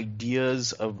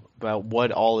ideas about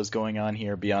what all is going on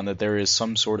here beyond that there is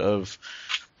some sort of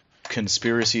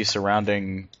conspiracy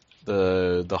surrounding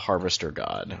the harvester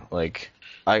god? Like,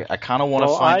 I kind of want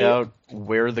to find out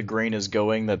where the grain is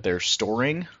going that they're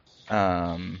storing,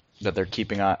 that they're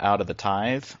keeping out of the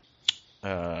tithe.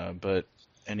 But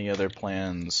any other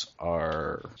plans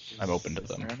I'm open to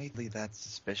them. Is there anything that's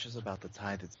suspicious about the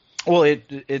tide? Well, it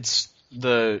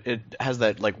has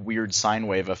that like weird sine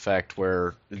wave effect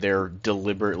where they're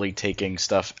deliberately taking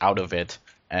stuff out of it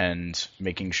and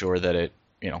making sure that it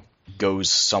goes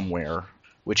somewhere,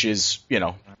 which is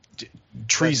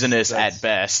treasonous That's- at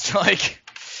best. Like,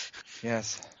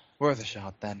 Yes, worth a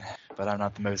shot then. But I'm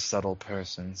not the most subtle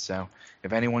person, so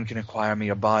if anyone can acquire me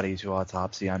a body to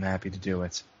autopsy, I'm happy to do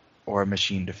it. or a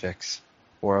machine to fix,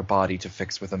 or a body to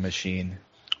fix with a machine.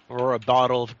 Or a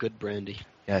bottle of good brandy.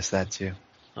 Yes, that too.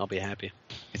 I'll be happy.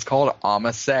 It's called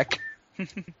Amasec.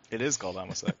 It is called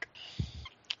Amasec.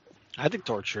 I think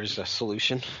torture is a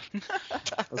solution.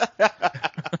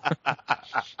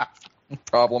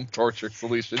 Problem, torture,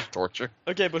 solution, torture.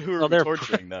 Okay, but who are Well, we they're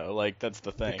torturing though? Like that's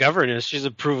the thing. The governess, she's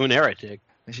a proven heretic.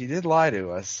 And she did lie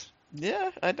to us.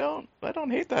 Yeah, I don't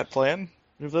hate that plan.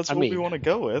 If that's I what we mean- want to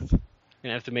go with. You're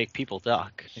gonna have to make people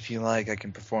talk. If you like, I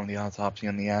can perform the autopsy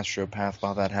on the astropath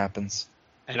while that happens.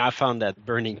 And I found that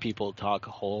burning people talk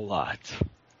a whole lot.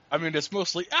 I mean, it's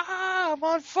mostly, I'm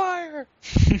on fire!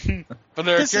 But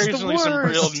there are This is the occasionally some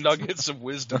real worst. nuggets of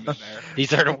wisdom in there.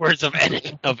 These are the words of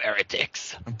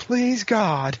heretics. Please,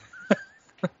 God.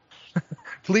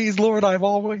 Please, Lord, I've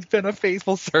always been a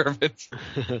faithful servant.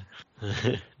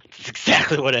 It's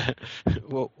exactly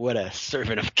what a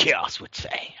servant of chaos would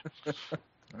say.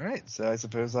 All right, so I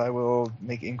suppose I will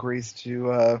make inquiries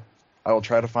to. I will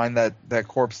try to find that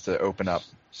corpse to open up.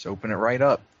 Just open it right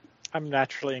up. I'm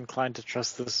naturally inclined to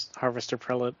trust this Harvester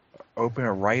Prelate, Open it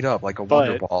right up like a But-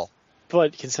 wonder ball.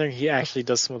 but considering he actually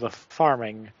does some of the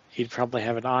farming, he'd probably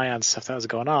have an eye on stuff that was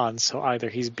going on, so either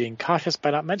he's being cautious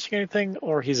by not mentioning anything,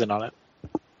 or he's in on it.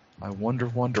 I wonder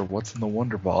what's in the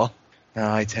wonder ball.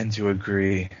 I tend to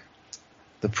agree.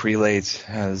 The prelate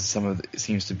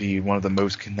seems to be one of the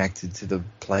most connected to the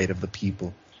plight of the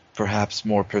people. Perhaps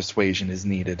more persuasion is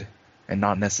needed, and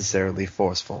not necessarily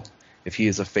forceful. If he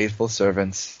is a faithful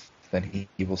servant, then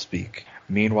he will speak.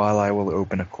 Meanwhile, I will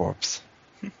open a corpse.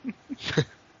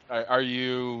 Are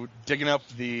you digging up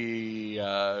the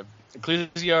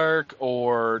ecclesiarch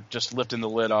or just lifting the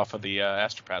lid off of the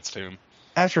astropath's tomb?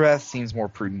 Astropath seems more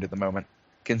prudent at the moment,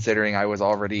 considering I was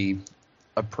already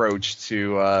approached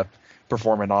to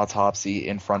perform an autopsy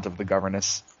in front of the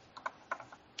governess.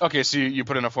 Okay, so you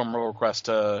put in a formal request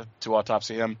to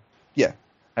autopsy him? Yeah,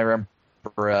 I remember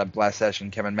last session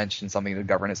Kevin mentioned something to the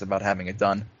governess about having it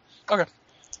done. Okay.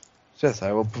 Yes,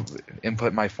 I will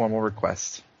input my formal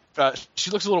request. She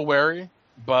looks a little wary,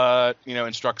 but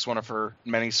instructs one of her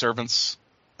many servants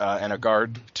and a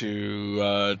guard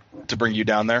to bring you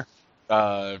down there.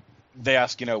 They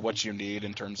ask what you need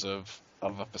in terms of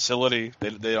a facility.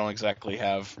 They don't exactly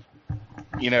have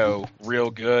real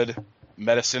good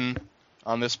medicine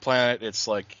on this planet. It's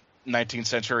like 19th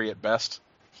century at best.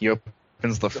 He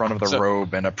opens the front of the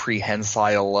robe and a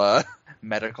prehensile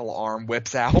medical arm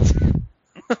whips out.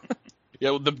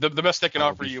 Yeah, the best they can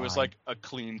That'll offer be you is fine. like a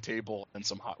clean table and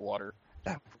some hot water,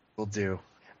 That will do.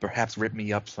 Perhaps rip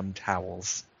me up some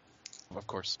towels. of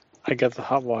course. I get the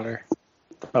hot water.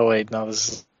 Oh wait, no,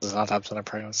 this is autopsy on a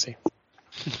pregnancy.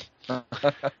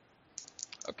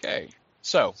 Okay,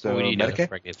 so So, we need a Medicaid?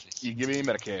 pregnancy. you give me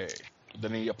Medicaid.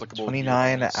 Any applicable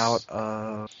 29 years? out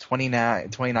of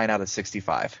 29 out of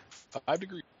 65. 5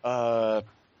 degrees. Okay.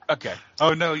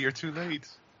 Oh no, you're too late.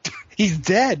 He's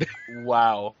dead.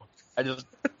 Wow. I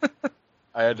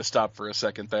had to stop for a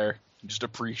second there. Just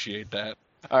appreciate that.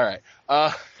 All right.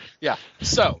 Yeah.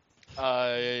 So,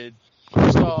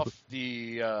 first off,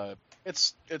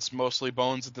 it's mostly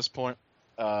bones at this point.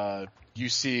 You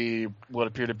see what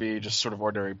appear to be just sort of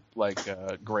ordinary,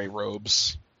 gray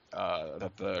robes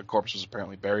that the corpse was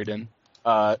apparently buried in.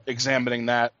 Examining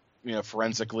that,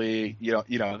 forensically,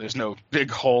 there's no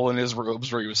big hole in his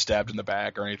robes where he was stabbed in the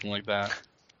back or anything like that.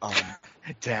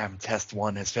 Damn, test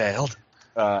 1 has failed.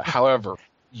 However,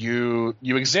 you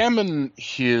examine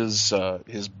his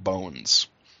bones,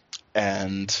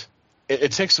 and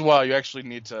it takes a while. You actually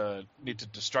need to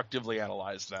destructively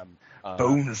analyze them.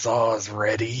 Bone saws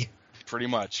ready. Pretty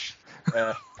much.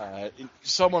 And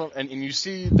you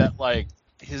see that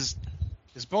his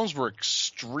bones were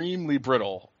extremely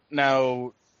brittle.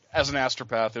 Now, as an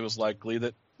astropath, it was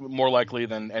more likely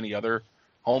than any other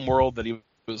homeworld that he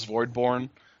was voidborn.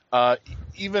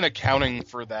 Even accounting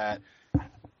for that,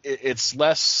 it's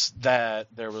less that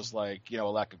there was a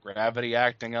lack of gravity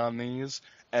acting on these,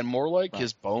 and more like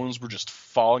his bones were just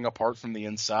falling apart from the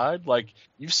inside. Like,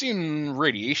 you've seen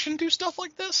radiation do stuff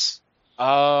like this,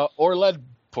 or lead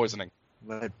poisoning,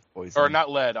 Lead poison. or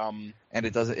not lead. And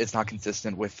it's not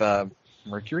consistent with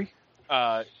mercury?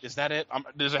 Is that it?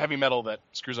 There's a heavy metal that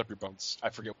screws up your bones. I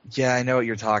forget. Yeah, I know what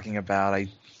you're talking about. I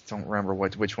don't remember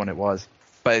which one it was.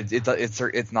 But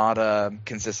it's not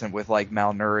consistent with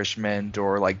malnourishment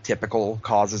or typical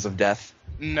causes of death.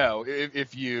 No,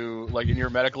 if you in your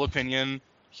medical opinion,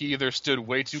 he either stood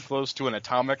way too close to an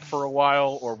atomic for a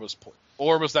while, or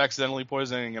was accidentally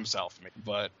poisoning himself.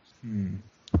 But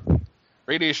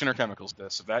radiation or chemicals,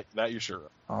 that you're sure of.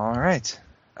 All right,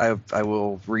 I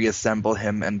will reassemble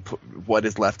him and put what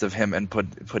is left of him and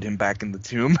put him back in the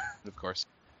tomb. Of course.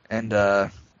 And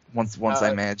once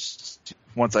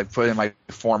I put in my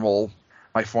formal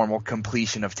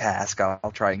completion of task,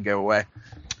 I'll try and go away.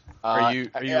 Are you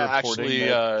reporting actually?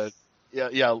 that-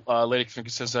 Lady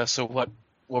Finky says. So what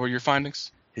were your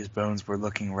findings? His bones were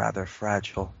looking rather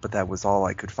fragile, but that was all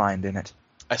I could find in it.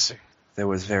 I see. There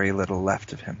was very little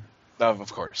left of him.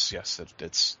 Of course, yes.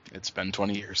 It's been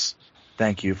 20 years.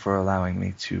 Thank you for allowing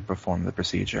me to perform the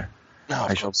procedure. No,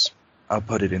 of course. I'll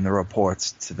put it in the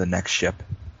reports to the next ship.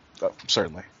 Oh,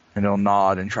 certainly. And he'll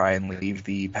nod and try and leave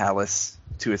the palace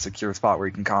to a secure spot where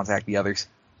he can contact the others.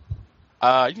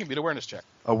 You can beat awareness check.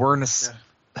 Awareness.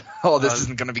 Yeah. Oh, this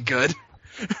isn't going to be good.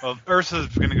 Well, Ursa's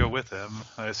going to go with him,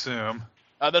 I assume.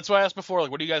 That's why I asked before.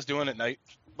 Like, what are you guys doing at night?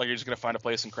 Like, you're just gonna find a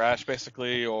place and crash,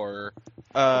 basically, or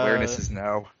Awareness is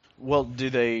no. Well, do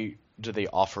they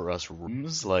offer us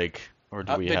rooms, like, or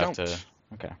do we they have don't. to?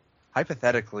 Okay.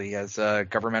 Hypothetically, as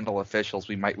governmental officials,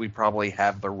 we probably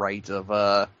have the right of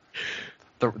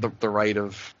the right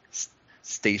of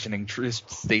stationing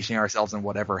ourselves in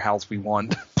whatever house we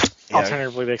want.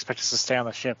 Alternatively, they expect us to stay on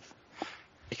the ship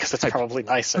because it's probably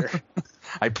nicer.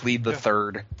 I plead the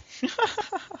third.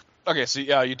 Okay, so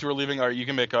yeah, you two are leaving. Or you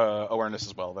can make awareness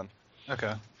as well then.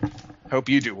 Okay. Hope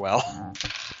you do well.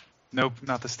 Nope,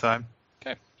 not this time.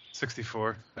 Okay.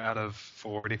 64 out of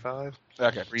 45.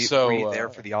 Okay, Were so you there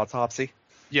for the autopsy?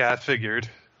 Yeah, I figured.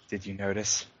 Did you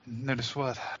notice Notice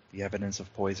what? the evidence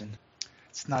of poison?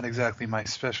 It's not exactly my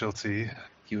specialty.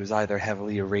 He was either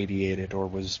heavily irradiated or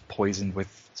was poisoned with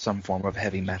some form of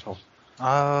heavy metal.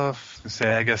 I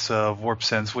guess warp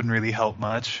sense wouldn't really help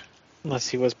much. Unless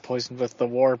he was poisoned with the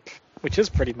warp, which is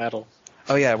pretty metal.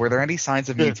 Oh yeah, were there any signs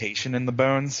of mutation in the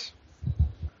bones?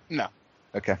 no.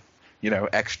 Okay.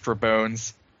 Extra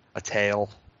bones, a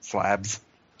tail, slabs.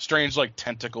 Strange, like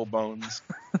tentacle bones.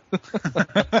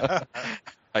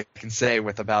 I can say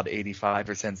with about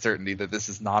 85% certainty that this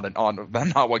is not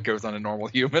not what goes on a normal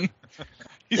human.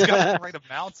 He's got the right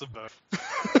amounts of both.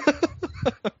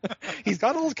 He's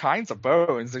got all kinds of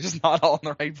bones. They're just not all in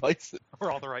the right places.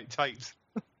 Or all the right types.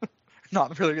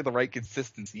 Not really the right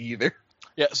consistency either.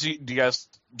 Yeah. So do you guys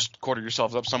just quarter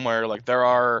yourselves up somewhere? Like there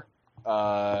are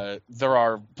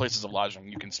places of lodging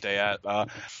you can stay at.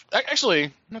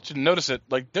 Actually, not to notice it.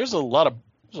 Like there's a lot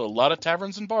of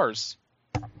taverns and bars,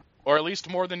 or at least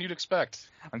more than you'd expect.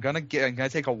 I'm gonna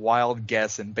take a wild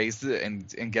guess and base it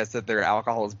and guess that their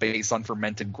alcohol is based on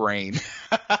fermented grain.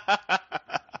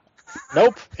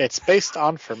 Nope, it's based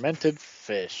on fermented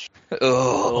fish.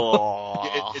 Ugh.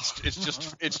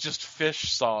 It's just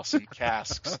fish sauce in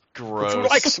casks. Would you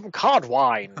like some cod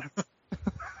wine?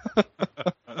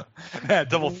 Yeah,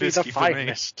 double Only the fisky for me.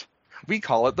 finest. We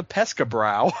call it the pesca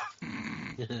brow.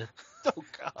 Oh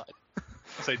God.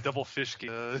 I'll say double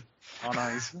fishky on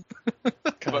ice.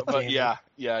 But yeah,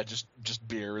 just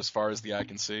beer as far as the eye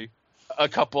can see. A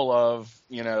couple of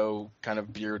kind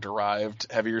of beer derived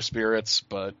heavier spirits,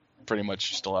 but pretty much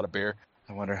just a lot of beer.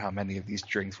 I wonder how many of these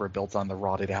drinks were built on the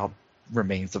rotted out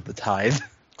remains of the tithe.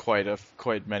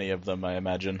 Quite many of them, I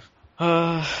imagine.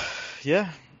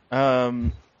 Yeah.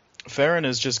 Farron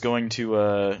is just going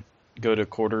to go to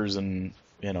quarters and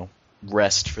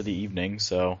rest for the evening.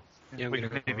 So Yeah, We we're can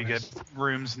gonna go maybe rest. get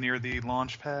rooms near the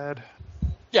launch pad.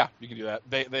 Yeah, you can do that.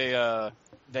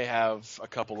 They have a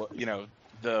couple of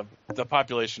the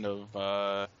population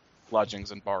of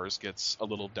lodgings and bars gets a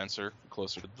little denser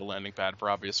closer to the landing pad for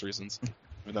obvious reasons.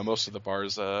 Even though most of the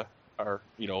bars are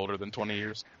older than 20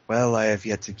 years. Well, I have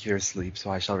yet to cure sleep, so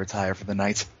I shall retire for the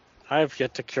night. I have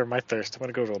yet to cure my thirst. I'm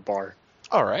going to go to a bar.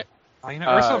 All right.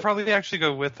 Ursa will probably actually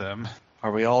go with them.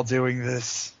 Are we all doing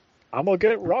this? I'm going to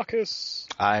get raucous.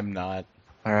 I'm not.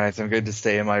 All right, I'm going to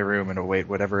stay in my room and await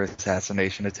whatever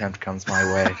assassination attempt comes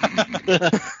my way.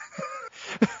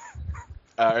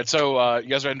 All right, so you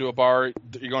guys are into a bar.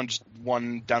 You're going just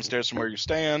one downstairs from where you're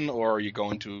staying, or are you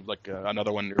going to like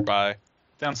another one nearby?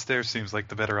 Downstairs seems like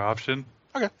the better option.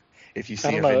 If you I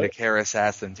see a don't know. Vindicare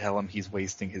assassin, tell him he's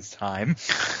wasting his time.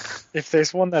 If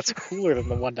there's one that's cooler than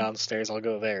the one downstairs, I'll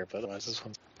go there. But otherwise, this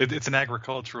one's... It's an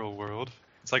agricultural world.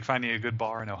 It's like finding a good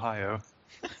bar in Ohio.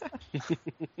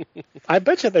 I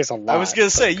bet you there's a lot. I was gonna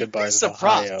of say good you'd be bars in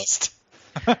Ohio. surprised.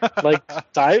 Like,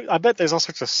 I bet there's all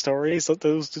sorts of stories that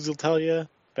those dudes will tell you,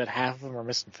 but half of them are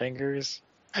missing fingers.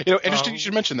 Interesting. You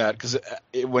should mention that because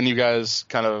when you guys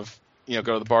kind of go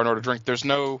to the bar and order a drink, there's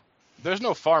no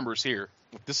farmers here.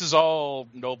 This is all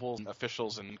nobles and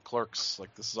officials and clerks.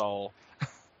 Like this is all,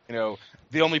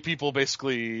 the only people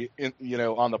basically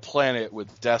on the planet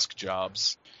with desk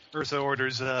jobs. Ursa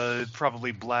orders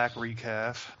probably black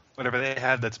recaf. Whatever they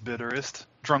have that's bitterest.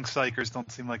 Drunk psychers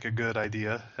don't seem like a good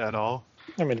idea at all.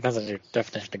 I mean, it depends on your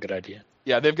definition of good idea.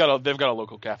 Yeah, they've got a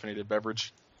local caffeinated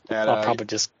beverage, And, I'll probably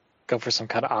just go for some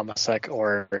kind of amasec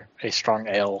or a strong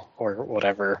ale or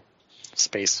whatever,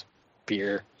 space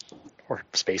beer or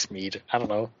space mead. I don't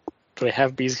know. Do they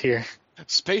have bees here?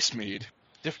 Space Mead.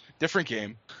 Different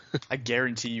game. I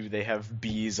guarantee you they have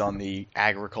bees on the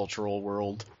agricultural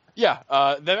world. Yeah,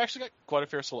 they've actually got quite a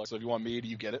fair selection. So if you want mead,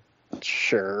 you get it.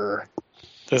 Sure.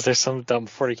 Is there some dumb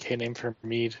 40k name for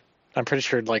mead? I'm pretty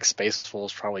sure like Space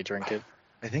Fools probably drink it.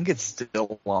 I think it's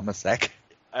still Lamasec.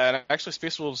 And actually,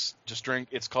 Space Wolves just drink.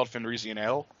 It's called Fenrisian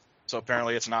Ale. So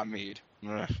apparently, it's not mead.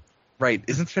 Ugh. Right,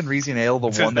 isn't Fenrisian Ale the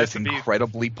It says one that's meant to be.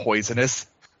 incredibly poisonous?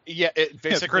 Yeah, it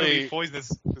It's incredibly basically.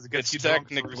 poisonous because it gets It's you drunk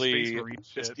for technically space marine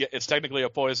shit. it's technically a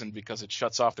poison because it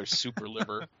shuts off their super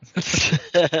liver.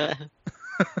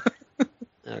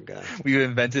 Oh god. We've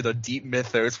invented a deep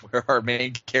mythos where our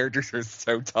main characters are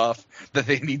so tough that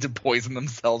they need to poison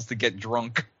themselves to get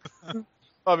drunk.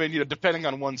 I mean, depending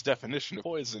on one's definition of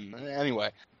poison.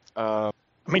 Anyway, I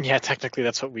mean, yeah, technically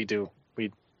that's what we do.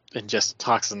 We ingest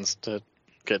toxins to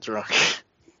get drunk.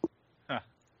 Yeah,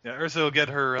 Ursa will get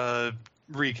her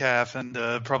recaf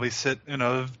and probably sit in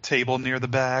a table near the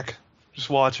back, just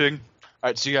watching. all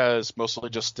right. So you guys mostly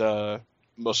just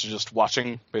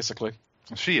watching, basically.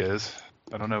 She is.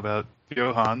 I don't know about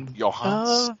Johan.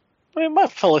 Johans. I mean, my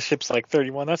fellowship's like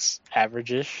 31. That's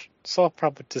average-ish. So I'll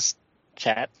probably just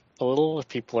chat a little if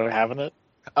people are having it.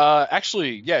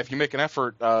 Actually, yeah. If you make an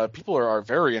effort, people are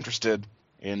very interested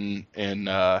in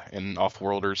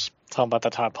off-worlders. Tell them about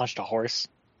that time I punched a horse.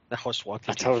 That horse walked.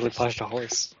 I into totally us. punched a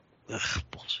horse. Ugh,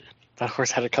 bullshit. That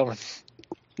horse had it coming.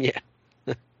 Yeah.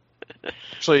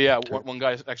 Actually, yeah. One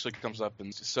guy actually comes up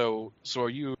and so are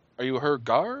you her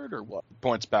guard or what?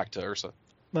 Points back to Ursa.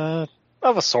 Of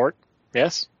a sort,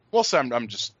 yes. Well, so I'm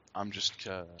just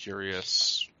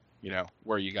curious,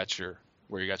 where you got your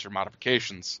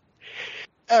modifications.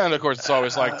 And of course, it's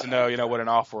always like to know, what an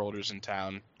off-worlder's in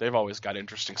town. They've always got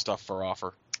interesting stuff for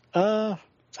offer. I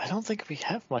don't think we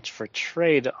have much for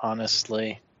trade,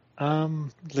 honestly. At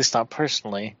least not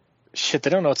personally. Shit, they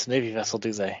don't know it's a Navy vessel,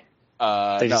 do they? They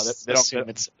No, just they don't. assume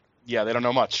it's... Yeah, they don't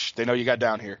know much. They know you got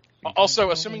down here.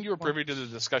 Also, assuming you were privy to the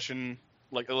discussion,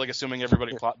 like assuming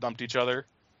everybody plot dumped each other,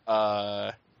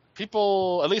 at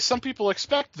least some people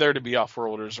expect there to be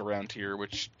off-worlders around here,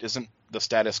 which isn't the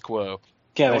status quo.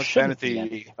 Yeah, No there one's been shouldn't at be the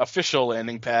any. official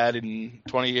landing pad in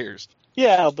 20 years.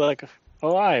 Yeah, I'll be like,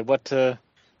 oh,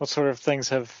 what sort of things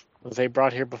have they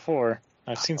brought here before?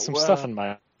 I've seen some stuff in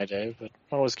my day, but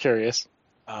I was curious.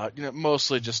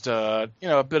 Mostly just a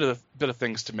bit of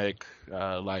things to make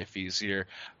life easier.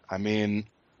 I mean,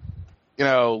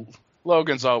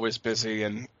 Logan's always busy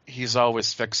and he's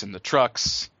always fixing the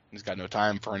trucks. He's got no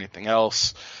time for anything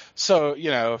else. So,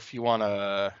 if you want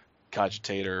a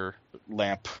cogitator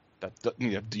lamp that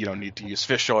you don't need to use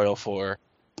fish oil for,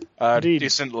 Indeed.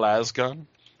 decent las gun,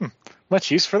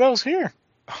 Much use for those here.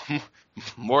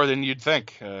 more than you'd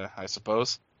think, I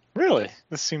suppose. Really?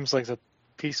 This seems like a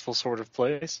peaceful sort of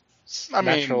place. I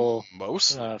mean, Natural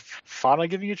most fauna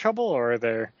giving you trouble, or are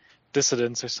there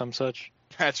dissidents or some such?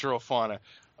 natural fauna.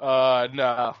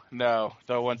 No.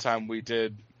 Though one time we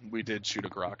did shoot a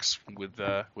grox with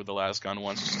the las gun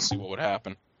once just to see what would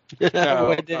happen. No,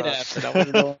 What did happen? I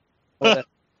want to know.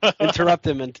 Interrupt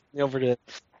him and take me over to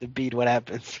the beat. What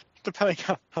happens? Depending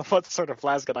on what sort of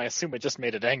lasgun, I assume it just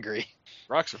made it angry.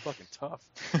 Grox are fucking tough.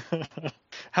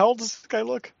 How old does this guy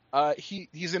look?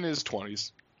 He's in his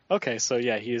 20s. Okay, so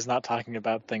yeah, he is not talking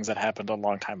about things that happened a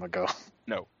long time ago.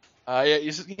 No.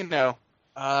 It's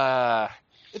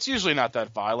usually not that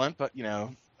violent, but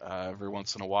every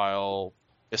once in a while,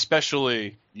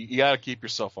 especially you got to keep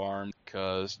yourself armed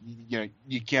because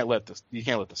you can't let the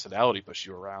sodality push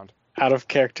you around. Out of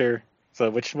character.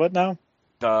 So what now?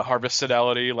 The harvest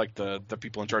sodality, like the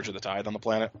people in charge of the tithe on the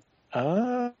planet.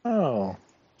 Oh,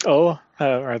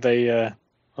 are they a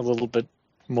little bit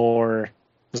more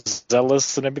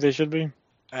zealous than maybe they should be?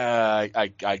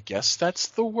 I guess that's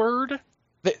the word.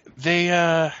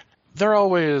 They're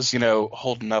always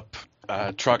holding up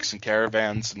trucks and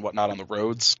caravans and whatnot on the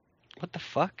roads. What the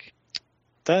fuck?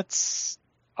 That's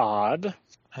odd.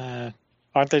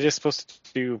 Aren't they just supposed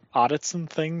to do audits and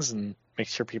things and make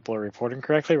sure people are reporting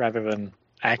correctly rather than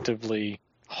actively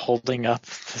holding up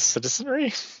the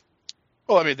citizenry?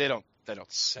 Well, I mean, they don't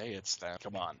say it's them.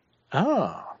 Come on.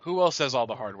 Oh, Who else has all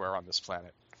the hardware on this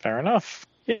planet? fair enough.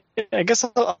 Yeah, I guess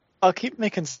I'll keep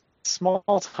making small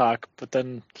talk, but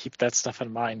then keep that stuff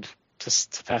in mind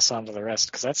just to pass on to the rest,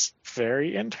 because that's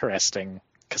very interesting.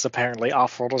 Because apparently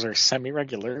off-worlders are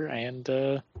semi-regular, and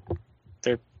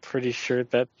they're pretty sure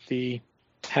that the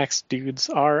tax dudes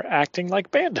are acting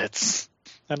like bandits.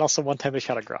 And also one time they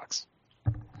shot a Grox.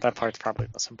 That part's probably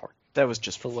less important. That was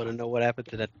just Still want to know what happened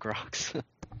to that Grox.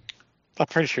 I'm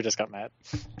pretty sure it just got mad.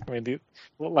 I mean, the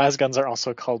las guns are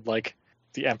also called like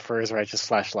the Emperor's Righteous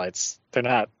Flashlights. They're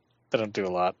not. They don't do a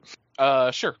lot.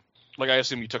 Sure. Like, I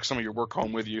assume you took some of your work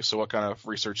home with you, so what kind of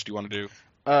research do you want to do?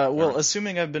 Well,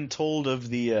 assuming I've been told of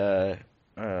the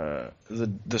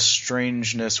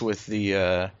strangeness with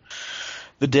the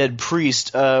dead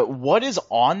priest, what is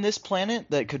on this planet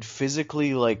that could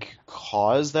physically like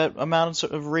cause that amount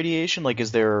of radiation? Like,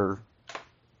 is there?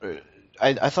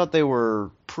 I thought they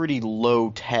were pretty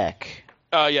low tech.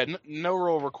 Yeah, no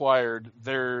role required.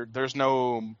 There's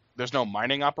no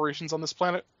mining operations on this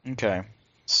planet. Okay.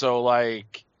 So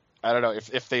like, I don't know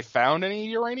if they found any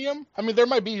uranium. I mean, there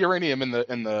might be uranium in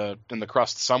the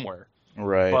crust somewhere.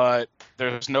 Right. But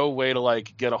there's no way to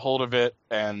like get a hold of it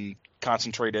and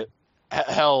concentrate it.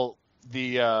 Hell,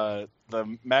 the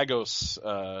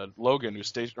Magos Logan, who's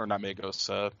stationed, or not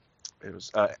Magos, it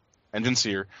was Engine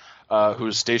Seer,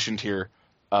 who's stationed here.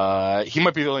 He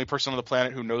might be the only person on the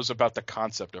planet who knows about the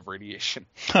concept of radiation.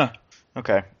 Huh.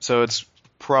 Okay, so it's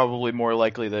probably more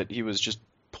likely that he was just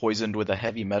poisoned with a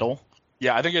heavy metal.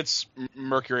 Yeah, I think it's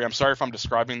mercury. I'm sorry if I'm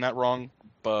describing that wrong,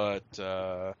 but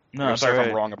No, I'm it's sorry if alright.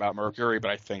 I'm wrong about mercury,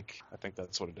 but I think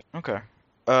that's what it is. Okay.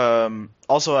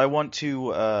 Also, I want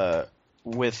to,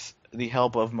 with the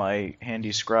help of my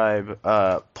handy scribe,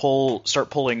 start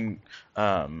pulling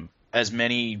as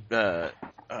many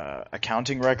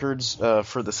accounting records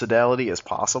for the Sodality as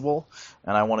possible,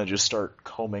 and I want to just start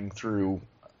combing through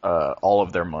all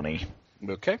of their money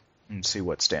Okay. and see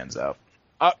what stands out.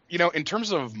 In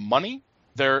terms of money,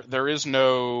 there is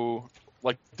no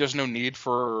there's no need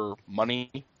for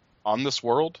money on this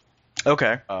world.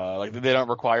 Okay. Like they don't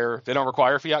require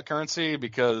fiat currency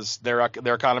because their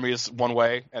economy is one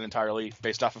way and entirely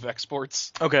based off of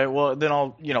exports. Okay, well, then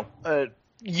I'll,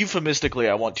 euphemistically,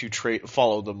 I want to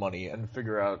follow the money and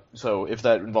figure out, so if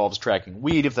that involves tracking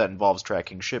weed, if that involves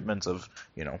tracking shipments of,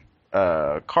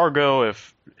 cargo,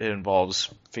 if it involves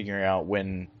figuring out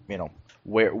when,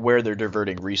 where they're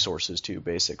diverting resources to,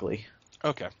 basically.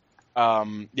 Okay.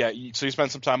 So you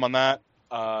spend some time on that.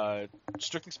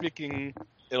 Strictly speaking,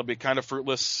 it'll be kind of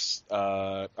fruitless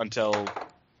until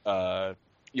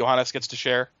Johannes gets to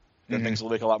share. Then Mhm. things will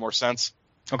make a lot more sense.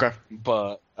 Okay.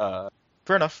 But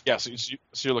Fair enough. yeah, so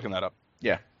you're looking that up.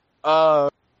 Yeah.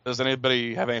 Does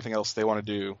anybody have anything else they want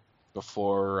to do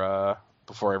before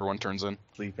everyone turns in?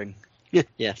 Sleeping.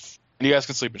 Yes. And you guys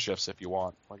can sleep in shifts if you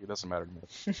want. Like, it doesn't matter to me.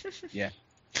 Oh,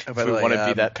 If by we the way, want to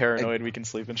be that paranoid, we can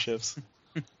sleep in shifts.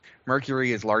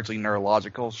 mercury is largely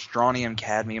neurological. Strontium,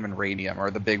 cadmium, and radium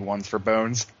are the big ones for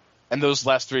bones. And those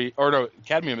last three, or no,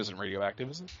 cadmium isn't radioactive,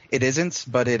 is it? It isn't,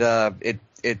 but it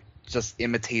just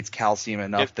imitates calcium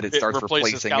enough that it starts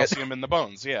replaces replacing calcium in the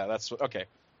bones. Yeah, that's okay.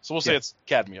 So we'll say Yeah. it's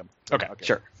cadmium. Okay. it.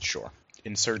 Sure. Sure.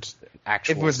 Insert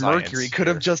actual If it was science mercury, could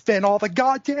have here. just been all the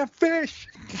goddamn fish.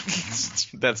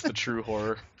 That's the true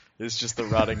horror. It's just the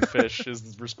rotting fish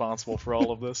is responsible for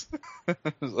all of this.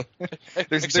 There's no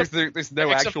Except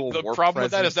actual the warp problem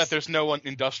with that is presence. that there's no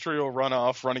industrial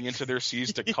runoff running into their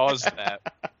seas to cause that.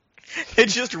 It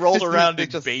just rolled around They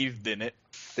and just- bathed in it.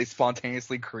 They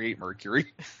spontaneously create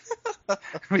mercury.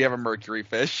 We have a mercury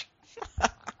fish.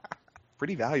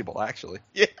 Pretty valuable, actually.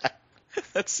 Yeah,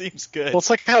 that seems good. Well, it's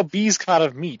like how bees come out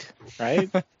of meat, right?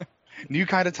 New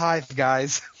kind of tithe,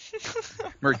 guys.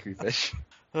 Mercury fish.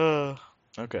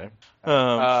 Okay.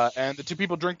 And the two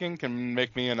people drinking can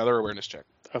make me another awareness check.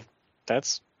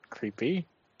 That's creepy.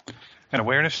 An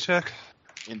awareness check?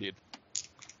 Indeed.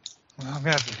 Well, I'm going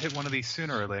to have to hit one of these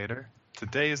sooner or later.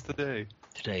 Today is the day.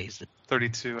 Today is the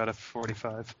 32 out of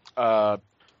 45.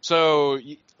 So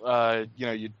you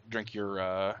drink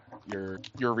your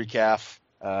recaf,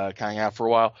 hang out for a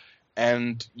while,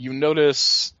 and you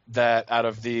notice that out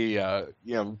of the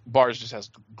bars just has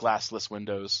glassless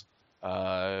windows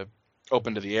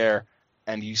open to the air,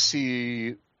 and you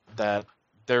see that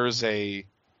there's a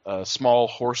small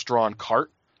horse-drawn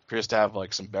cart, appears to have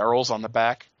like some barrels on the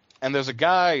back, and there's a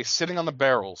guy sitting on the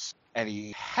barrels, and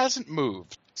he hasn't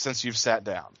moved since you've sat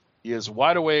down. He is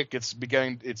wide awake. It's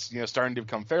starting to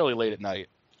become fairly late at night,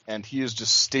 and he is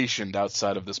just stationed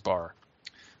outside of this bar.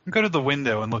 Go to the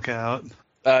window and look out.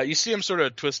 You see him sort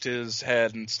of twist his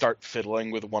head and start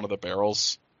fiddling with one of the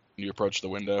barrels. You approach the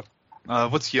window.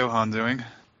 What's Johan doing?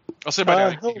 I'll say by now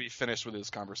he'll- he'll be finished with his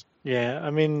conversation. Yeah, I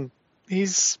mean,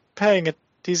 he's paying it.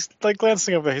 He's like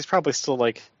glancing over. He's probably still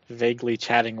like vaguely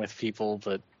chatting with people,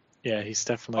 but yeah, he's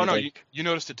definitely. Oh no, like, you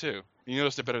noticed it too. You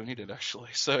noticed it better than he did actually.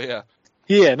 So yeah.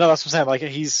 Yeah, no, that's what I'm saying. Like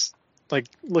he's like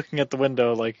looking at the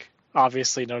window, like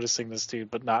obviously noticing this dude,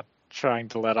 but not trying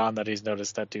to let on that he's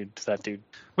noticed that dude.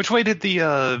 Which way did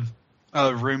the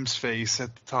Room space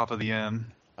at the top of the inn.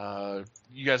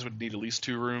 You guys would need at least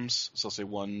 2 rooms, so I'll say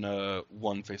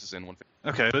one faces in, one faces.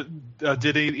 Okay, but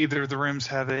did either of the rooms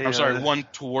have a? I'm sorry, one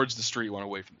towards the street, one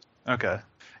away from the Okay.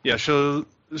 Yeah, she'll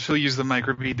use the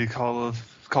microbead to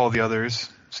call the others,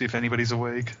 see if anybody's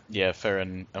awake. Yeah,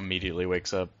 Farron immediately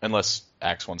wakes up, unless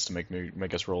Axe wants to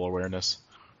make us roll awareness.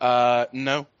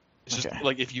 No. It's just Okay.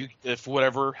 like if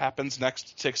whatever happens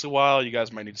next takes a while, you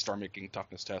guys might need to start making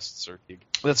toughness tests or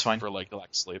That's fine. for like the lack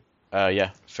of sleep.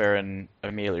 Yeah, Farron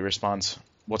immediately responds.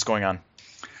 What's going on?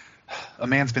 A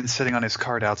man's been sitting on his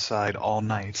cart outside all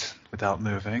night without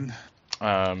moving.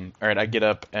 All right, I get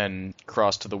up and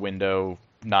cross to the window,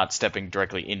 not stepping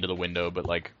directly into the window, but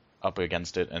like up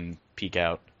against it and peek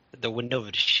out. The window of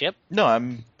the ship? No,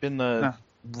 I'm in the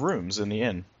No. rooms in the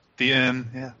inn. The inn,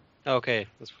 yeah. Okay.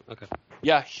 Okay.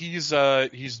 Yeah, he's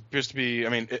appears to be. I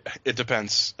mean, it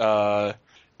depends.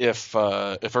 If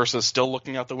Ursa's still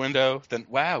looking out the window, then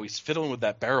wow, he's fiddling with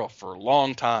that barrel for a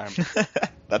long time.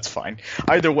 That's fine.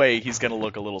 Either way, he's gonna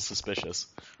look a little suspicious.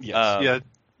 Yes. Yeah,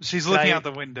 she's can looking I- out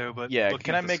the window, but Yeah, looking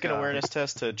can at I the make an sky. awareness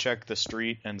test to check the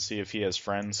street and see if he has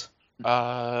friends?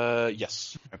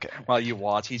 Yes. Okay. While you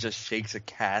watch, he just shakes a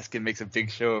cask and makes a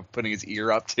big show of putting his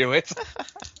ear up to it.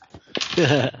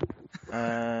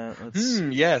 Let's.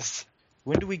 Yes.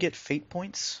 When do we get fate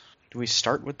points? Do we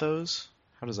start with those?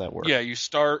 How does that work? Yeah, you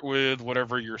start with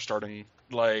whatever you're starting.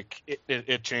 Like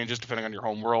it changes depending on your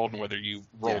home world and whether you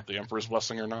rolled the Emperor's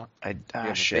Blessing or not. You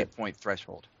have a Shit. fate point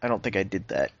threshold. I don't think I did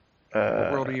that.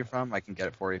 What world are you from? I can get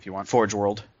it for you if you want. Forge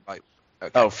World. Okay.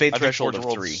 Oh, fate I think threshold Forge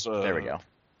of 3. World's, There we go.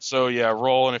 So yeah,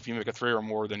 roll, and if you make a 3 or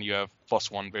more, then you have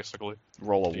 +1 basically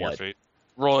Roll a to your what? fate.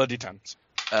 Roll a d10.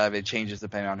 It changes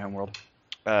depending on home world.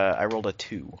 I rolled a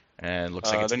 2, and it looks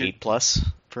like it's then you- 8+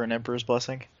 for an Emperor's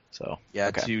Blessing. So Yeah,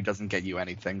 okay. 2 doesn't get you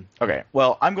anything. Okay.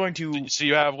 Well, I'm going to So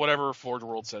you have whatever Forge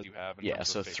World says you have. In yeah. terms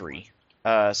So of fate 3.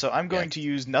 points. So I'm going to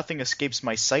use Nothing Escapes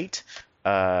My Sight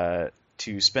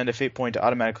to spend a fate point to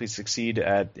automatically succeed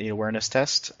at the awareness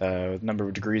test. Number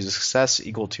of degrees of success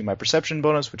equal to my perception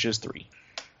bonus, which is 3.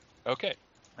 Okay.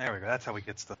 There we go. That's how we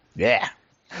get stuff. Yeah.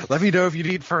 Let me know if you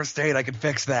need first aid. I can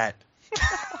fix that.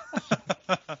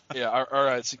 Yeah. All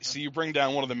right. So you bring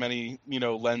down one of the many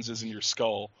lenses in your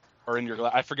skull or in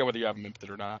your. I forget whether you have them implanted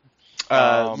or not.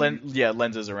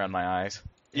 Lenses around my eyes.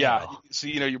 Yeah. So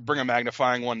you bring a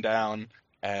magnifying one down,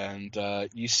 and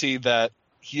you see that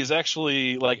he is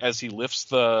actually like as he lifts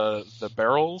the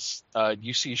barrels,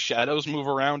 you see shadows move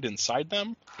around inside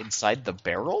them. Inside the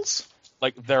barrels?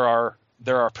 Like there are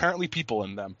apparently people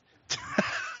in them.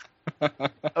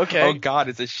 Okay. Oh god,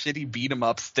 it's a shitty beat 'em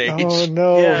up stage. Oh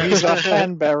no, Yeah. he's got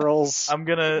fan barrels. I'm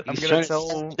gonna He's trying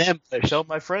to tell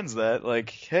my friends that, like,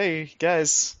 hey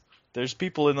guys, there's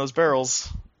people in those barrels.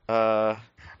 I'm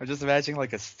just imagining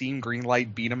like a steam green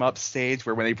light beat 'em up stage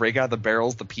where when they break out the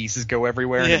barrels, the pieces go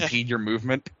everywhere and Yeah. impede your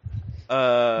movement.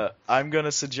 I'm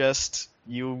gonna suggest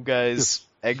you guys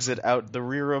exit out the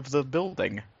rear of the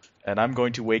building, and I'm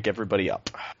going to wake everybody up.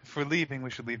 If we're leaving, we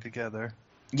should leave together.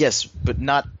 Yes, but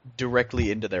not directly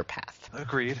into their path,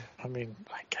 Agreed. I mean,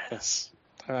 I guess.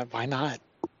 Why not?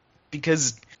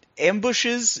 because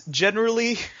ambushes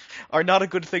generally are not a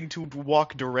good thing to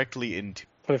walk directly into.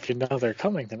 But if you know they're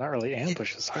coming, they're not really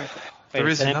ambushes, are they? There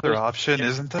is an another ambush- option,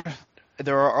 isn't there?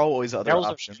 There are always other Barrels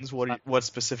are- options. What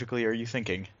specifically are you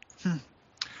thinking?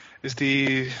 Is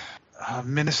the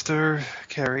minister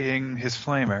carrying his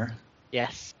flamer?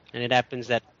 Yes. And it happens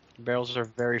that barrels are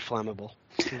very flammable.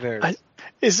 Very.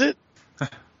 Is it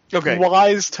Okay,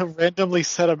 wise to randomly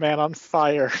set a man on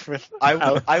fire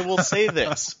without I will say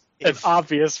this. an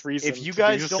obvious reason? If you to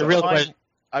guys do don't so? real mind, question.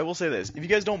 I will say this: if you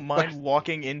guys don't mind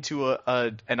walking into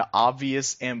an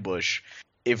obvious ambush,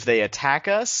 if they attack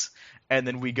us and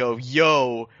then we go,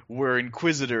 "Yo, we're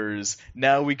Inquisitors.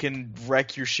 Now we can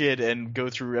wreck your shit and go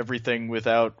through everything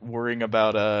without worrying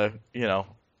about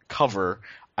cover."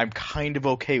 I'm kind of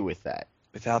okay with that.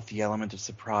 Without the element of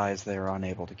surprise, they are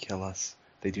unable to kill us.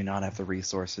 They do not have the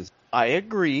resources. I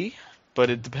agree, but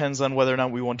it depends on whether or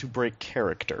not we want to break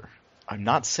character. I'm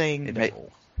not saying It no. may-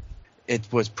 It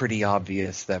was pretty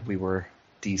obvious that we were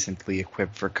decently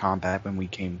equipped for combat when we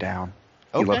came down.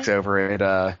 He Okay. looks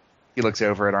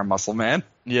over at our muscle man.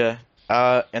 Yeah.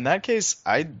 In that case,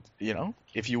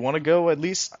 if you want to go at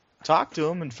least talk to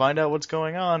him and find out what's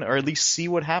going on, or at least see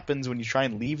what happens when you try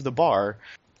and leave the bar,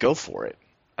 go for it.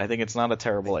 I think it's not a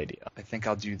terrible idea. I think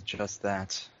I'll do just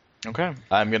that. Okay.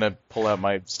 I'm gonna pull out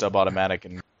my stub automatic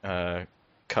and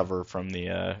cover from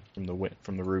the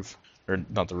roof, or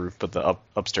not the roof, but the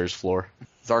upstairs floor.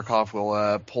 Zarkov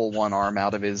will pull one arm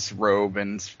out of his robe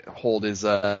and hold his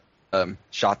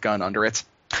shotgun under it.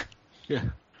 Yeah.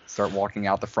 start walking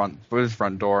out through his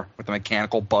front door with a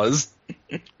mechanical buzz.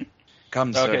 Come,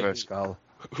 Okay. Servo Skull.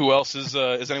 Who else is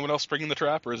anyone else springing the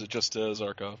trap, or is it just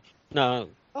Zarkov? No,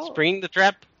 springing the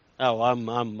trap. Oh, I'm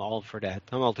all for that.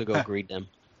 I'm all to go greet them.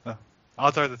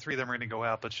 Odds are the three of them are going to go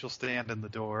out, but she'll stand in the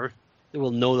door. They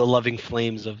will know the loving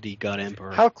flames of the God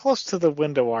Emperor. How close to the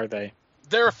window are they?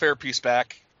 They're a fair piece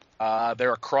back.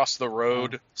 They're across the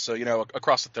road, so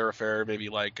across the thoroughfare, maybe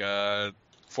like 40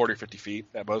 or 50 feet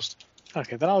at most.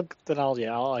 Okay,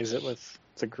 I'll exit with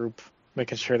the group,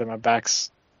 making sure that my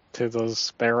back's to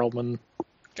those barrelmen.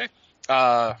 Okay.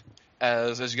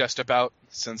 As you guys step out,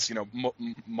 since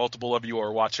multiple of you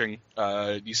are watching,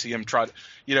 you see him try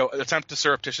to, attempt to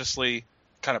surreptitiously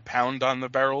kind of pound on the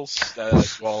barrels.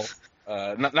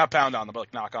 Not pound on them, but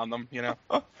like knock on them.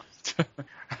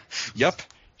 Yup,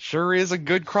 sure is a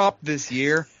good crop this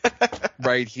year,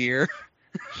 right here.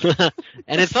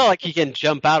 And it's not like he can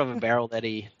jump out of a barrel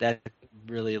that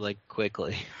really like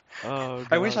quickly. Oh,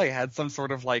 I wish I had some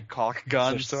sort of like caulk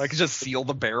gun so I could just seal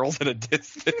the barrels at a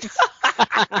distance.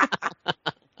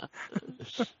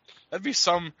 That'd be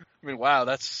some. I mean, wow,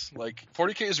 that's like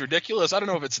 40K is ridiculous. I don't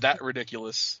know if it's that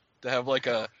ridiculous to have like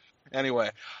a. Anyway,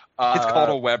 It's called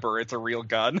a Weber. It's a real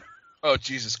gun. Oh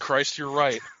Jesus Christ, you're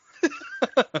right.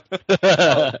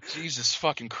 Oh, Jesus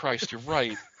fucking Christ, you're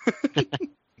right.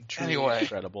 Truly Anyway.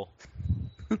 incredible.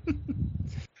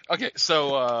 Okay,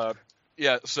 so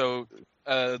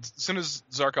as soon as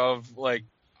Zarkov, like,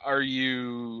 are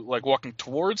you like walking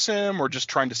towards him, or just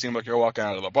trying to seem like you're walking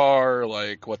out of the bar?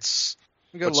 Like, what's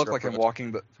I'm gonna What's look your like I'm approach?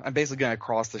 walking, but I'm basically gonna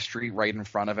cross the street right in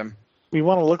front of him. We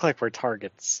want to look like we're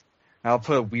targets. I'll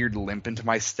put a weird limp into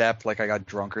my step, like I got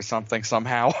drunk or something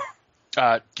somehow.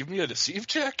 give me a deceive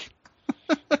check?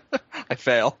 I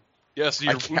fail. Yes,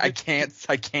 I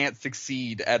can't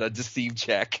succeed at a deceive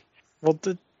check. Well,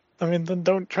 then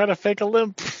don't try to fake a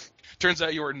limp. Turns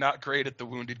out you are not great at the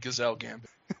wounded gazelle gambit.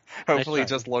 Hopefully, it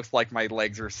try. just looks like my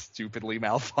legs are stupidly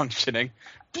malfunctioning.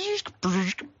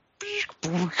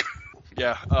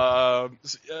 Yeah.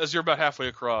 As you're about halfway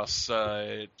across,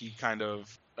 he kind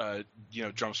of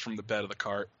jumps from the bed of the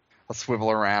cart. I'll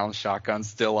swivel around, shotgun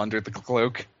still under the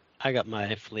cloak. I got my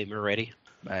flamer ready.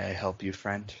 May I help you,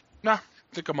 friend? Nah, I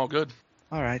think I'm all good.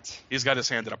 All right. He's got his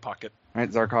hand in a pocket. All right,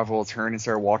 Zarkov will turn and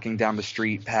start walking down the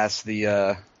street past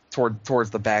the towards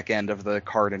the back end of the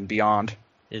cart and beyond.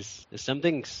 Is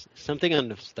something on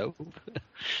the stove?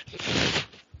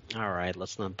 All right,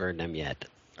 let's not burn them yet.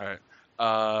 All right.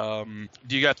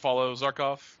 Do you guys follow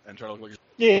Zarkov and try to look like?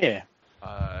 Yeah.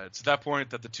 It's at that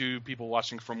point that the two people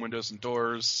watching from windows and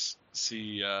doors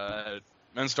see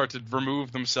men start to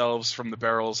remove themselves from the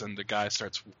barrels, and the guy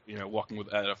starts, walking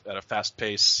at a fast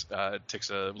pace. Takes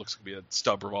looks to be a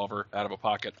stub revolver out of a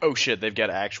pocket. Oh shit, they've got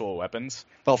actual weapons.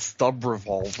 Well, stub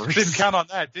revolvers. Didn't count on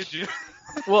that, did you?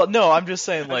 Well, no, I'm just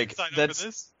saying, like, Sign up for that's.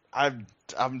 this?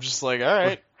 I'm just like, all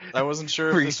right. I wasn't sure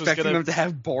if Were you this was expecting gonna. them to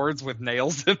have boards with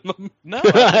nails in them? No,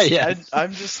 Yes.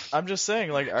 I'm just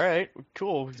saying, like, all right,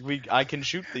 cool. I can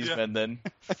shoot these Yeah. men then.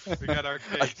 We got our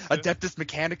case. Adeptus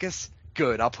Mechanicus?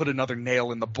 Good, I'll put another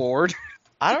nail in the board.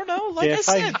 I don't know. Like Yeah, I if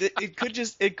I- said,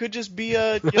 it could just be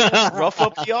a rough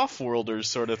up the off-worlders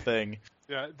sort of thing.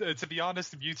 Yeah, to be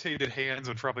honest, mutated hands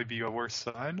would probably be a worse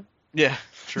sign. Yeah,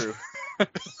 true.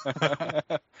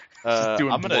 Just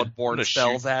doing I'm gonna bloodborne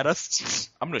spells at us.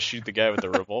 I'm gonna shoot the guy with the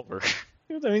revolver.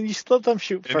 I mean, you still let them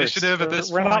shoot first. Initiative at this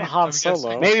We're not point, Han I'm guessing.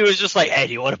 Solo. Maybe it was just like, hey,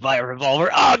 do you want to buy a revolver?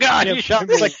 Oh god, Yeah, you shot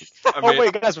it's me! like, I oh mean,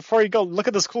 wait, guys, before you go, look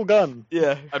at this cool gun.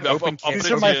 Yeah. I'll Open put These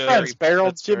These are my very- friends, Barrel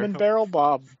that's Jim fair. and Barrel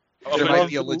Bob. There They might love-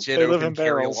 be a legit they live open in carry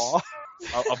barrels. law.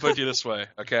 I'll put it to you this way,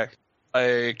 okay?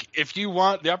 Like, if you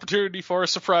want the opportunity for a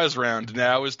surprise round,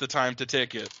 now is the time to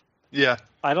take it. Yeah.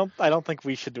 I don't think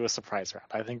we should do a surprise round.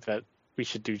 I think that we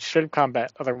should do straight up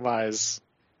combat. Otherwise,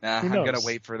 Nah, Who I'm gonna knows?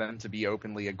 wait for them to be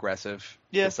openly aggressive.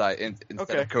 Yeah. Instead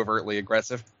Okay. of covertly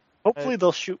aggressive. hopefully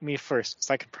they'll shoot me first,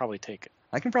 because I can probably take it.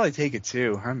 I can probably take it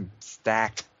too. I'm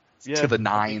stacked Yeah. to the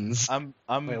nines. I'm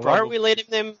Wait, why probably, are we letting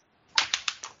them?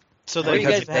 so Why do that you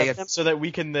Because guys they have had- them? so that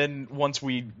we can then, once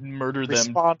we murder them,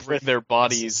 Respond bring with their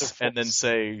bodies excessive and then force.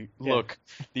 say, Yeah. look,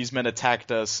 these men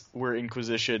attacked us. We're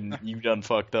Inquisition. You done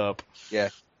fucked up.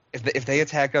 If they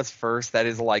attack us first, that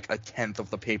is like a tenth of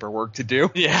the paperwork to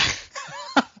do. Yeah.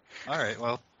 All right.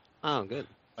 Well, Oh, good.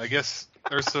 I guess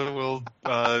Ursa will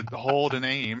hold and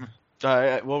aim.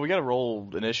 Well, we gotta roll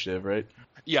initiative, right?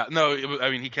 Yeah, no, I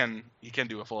mean, he can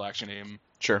do a full action aim.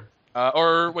 Sure.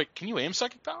 Or, wait, can you aim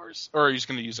psychic powers? Or are you just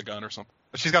going to use a gun or something?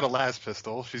 She's got a las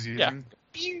pistol. She's using.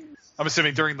 Yeah. I'm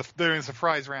assuming during the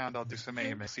surprise round, I'll do some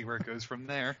aim and see where it goes from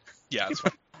there. Yeah, that's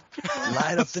fine.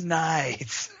 Light up the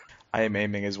night. I am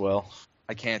aiming as well.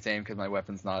 I can't aim because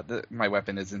my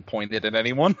weapon isn't pointed at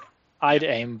anyone. I'd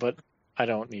aim, but I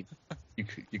don't need.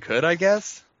 You could, I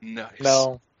guess. Nice.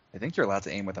 No, I think you're allowed to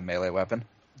aim with a melee weapon.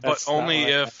 But that's not only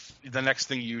what I if the next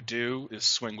thing you do is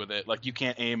swing with it. Like, you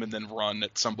can't aim and then run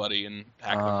at somebody and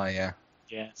hack them. Oh yeah.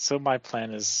 Yeah. So my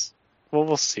plan is, well,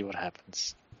 we'll see what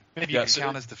happens. Maybe Yeah, you can so-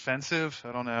 count as defensive.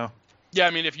 I don't know. Yeah,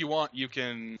 I mean, if you want, you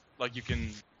can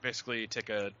basically take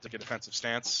a defensive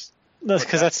stance. No, But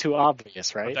because that's too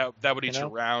obvious, right? But that would eat You you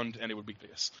know? round, and it would be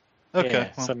this. Okay. Yeah,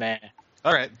 well, so nah.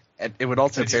 all right. And it would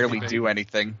also It's barely big. do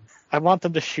anything. I want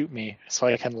them to shoot me so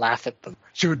I can laugh at them.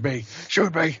 Shoot me!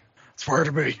 Shoot me! Swear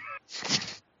to me!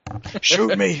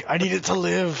 Shoot me! I need it to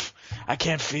live. I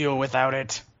can't feel without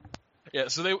it. Yeah,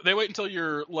 so they wait until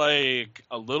you're like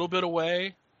a little bit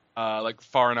away, like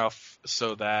far enough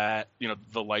so that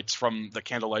the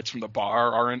candle lights from the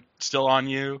bar aren't still on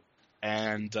you,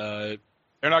 and they're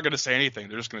not going to say anything.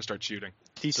 They're just going to start shooting.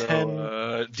 D10.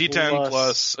 So, D10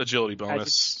 plus agility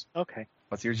bonus. Okay.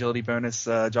 What's your agility bonus,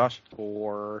 Josh?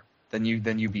 4. Then you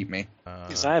beat me.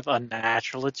 Because I have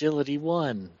unnatural agility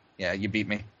 1. Yeah, you beat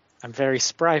me. I'm very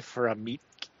spry for a meat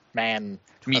man.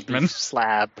 a Meatman. beef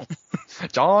slab.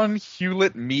 John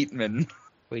Hewlett Meatman.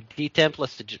 Wait, D10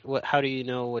 plus how do you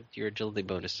know what your agility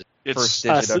bonus is? It's First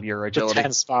digit so of your The agility.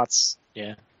 10 spots.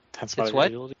 Yeah. 10 spot It's what?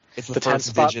 agility. It's the the 10 first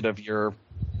spot. digit of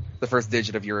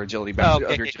your agility Oh, okay,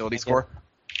 of your okay, agility okay. score.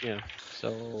 Yeah.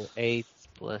 So 8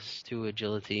 plus 2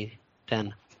 agility,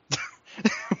 10.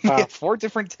 4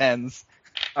 different 10s.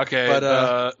 okay.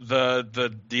 But,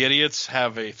 the idiots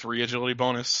have a 3 agility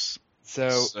bonus. So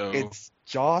So- it's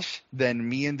Josh, then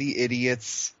me and the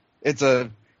idiots. It's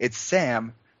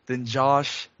Sam, then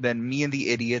Josh, then me and the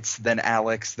idiots, then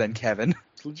Alex, then Kevin.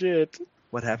 It's legit.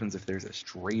 What happens if there's a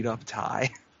straight up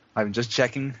tie? I'm just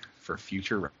checking for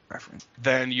future reference.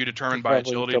 Then you determine by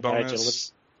Probably agility go by bonus,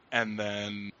 agility. and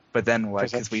then But then what?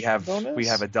 Because we have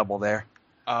Perception a double there.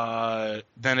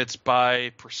 then it's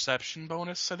by perception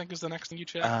bonus. I think is the next thing you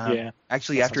check. Yeah.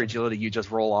 Actually, That after sounds agility, you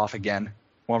just roll off again.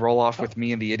 Want to roll off with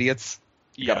me and the idiots?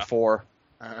 You got a 4.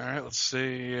 All right, let's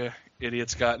see.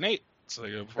 Idiots got an 8. So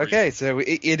they go before you. Okay, so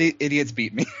idiots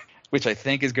beat me, which I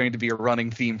think is going to be a running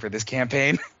theme for this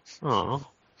campaign. Oh.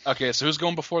 Okay, so who's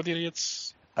going before the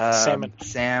idiots? Sam and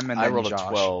then I rolled Josh. a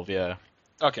 12. Yeah.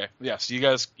 Okay, yeah. So you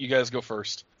guys go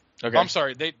first. Okay. I'm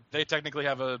sorry. They technically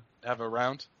have a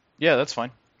round. Yeah, that's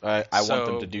fine. I want them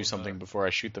So, to do something before I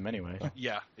shoot them anyway.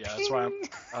 Yeah, that's why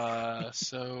I'm.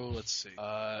 So let's see.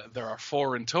 There are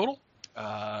 4 in total,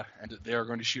 and they are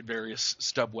going to shoot various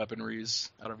stub weaponries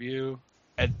out of you.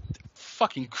 And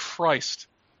fucking Christ,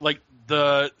 like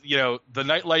the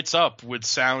night lights up with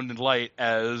sound and light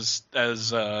as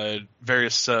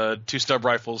various 2 stub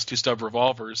rifles, 2 stub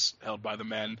revolvers held by the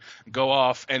men go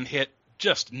off and hit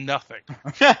just nothing.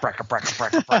 Bracka, bracka,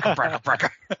 bracka, bracka, bracka,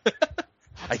 bracka.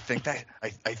 I think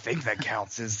that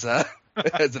counts as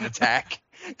as an attack.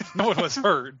 No one was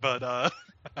hurt, but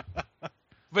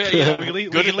But yeah, we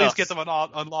good can at least enough. get them an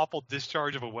unlawful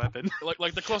discharge of a weapon.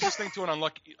 Like the closest thing to an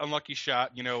unlucky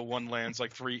shot, one lands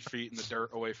like 3 feet in the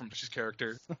dirt away from his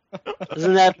character.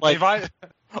 Isn't that They, like vi-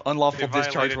 Unlawful they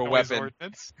discharge violated of a noise weapon.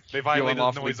 ordinance. They violated the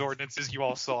unlawfully- noise ordinances. You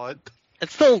all saw it.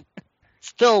 it's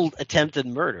still attempted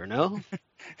murder, no?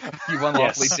 You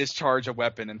unlawfully Yes. discharge a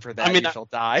weapon, and for that I mean, you shall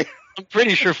die. I'm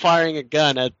pretty sure firing a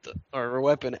gun or a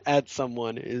weapon at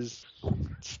someone is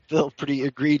still pretty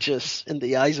egregious in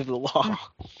the eyes of the law.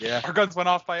 Yeah. Our guns went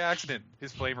off by accident.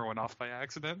 His flamer went off by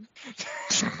accident.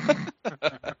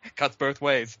 Cuts both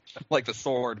ways, like the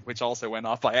sword, which also went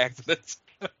off by accident.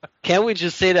 Can't we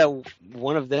just say that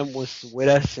one of them was with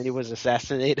us and he was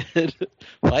assassinated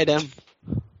by them?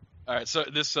 All right, so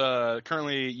this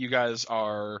currently you guys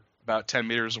are about 10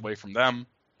 meters away from them.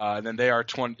 And then they are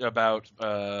about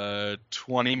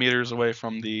 20 meters away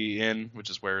from the inn,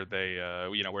 which is where they,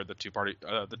 where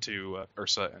the two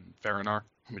Ursa and Farron are.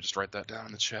 Let me just write that down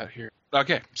in the chat here.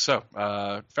 Okay, so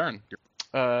Farron,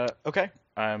 Okay.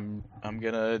 I'm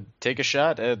gonna take a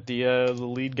shot at the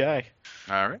lead guy.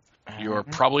 all right. You are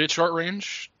probably at short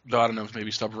range, though I don't know if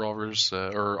maybe stub revolvers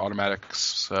or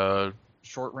automatics.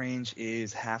 Short range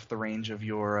is half the range of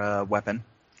your weapon.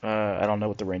 I don't know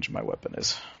what the range of my weapon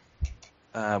is.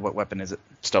 What weapon is it?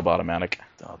 Stub automatic.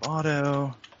 Dub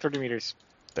auto. 30 meters.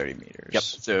 30 meters. Yep.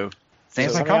 So same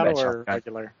as my Semi-auto combat or shotgun.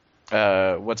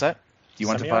 regular? What's that? Do you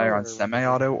want to Semi-auto fire on or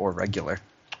semi-auto or regular?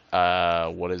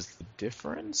 What is the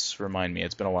difference? Remind me.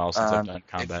 It's been a while since I've done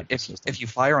combat. If you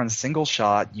fire on single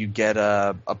shot, you get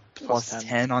a plus 10.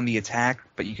 10 on the attack,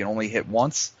 but you can only hit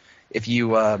once. If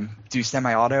you do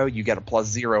semi-auto, you get a plus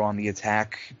 0 on the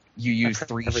attack. You use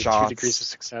 3 every shots. 2 degrees of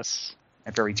success.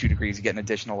 At every 2 degrees, you get an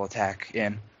additional attack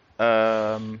in.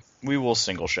 We will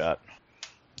single shot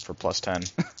for plus 10.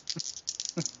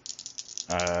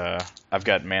 I've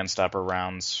got man-stopper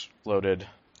rounds loaded.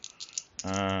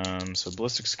 So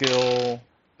ballistic skill,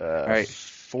 right.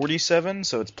 47,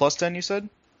 so it's plus 10, you said?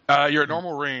 You're at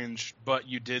normal range, but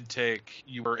you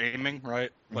were aiming,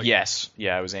 right? Yes.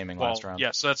 Yeah, I was aiming last round.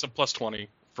 Yeah, so that's a plus 20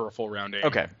 for a full round aim.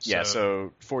 Okay, yeah,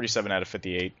 so 47 out of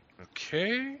 58.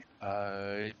 Okay.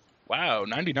 Wow,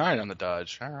 99 on the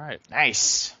dodge. All right.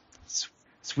 Nice.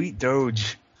 Sweet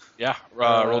Doge. Yeah,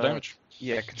 roll damage.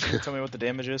 Yeah, can you tell me what the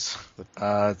damage is? It's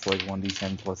like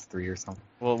 1d10 plus 3 or something.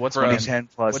 Well, what's For, 1d10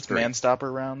 plus what's 3.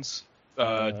 man-stopper rounds?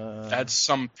 Adds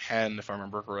some 10, if I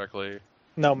remember correctly.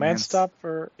 No, Man's-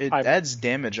 Manstopper. It adds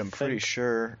damage, I'm pretty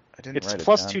sure. I didn't It's write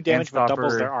plus it down. 2 damage, but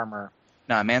doubles Manstopper- their armor.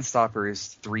 Nah, Manstopper is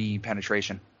 3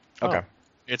 penetration. Okay,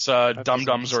 It's That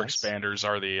dum-dums or makes sense. expanders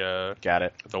are got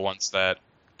it. the ones that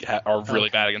are really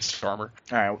bad against armor.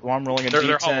 All right, well, I'm rolling a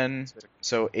They're d10,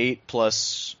 so 8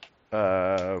 plus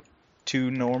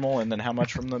 2 normal, and then how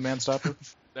much from the man-stopper?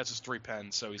 That's his 3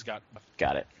 pens, so he's got.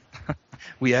 Got it.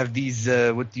 We have these,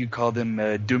 what do you call them,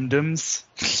 dum-dums?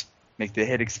 Make the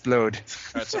head explode.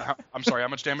 All right, so I'm sorry, how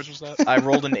much damage was that? I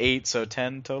rolled an 8, so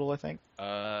 10 total, I think.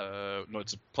 No,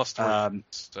 it's a plus 3.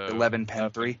 So 11 pen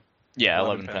 3. Yeah,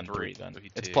 11 11 pen pen 3 3, then. so he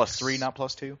It's takes- plus 3, not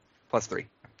plus 2? Plus 3.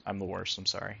 I'm the worst, I'm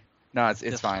sorry. No,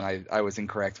 it's fine. I was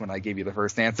incorrect when I gave you the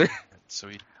first answer. So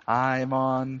he. I'm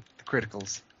on the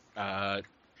criticals.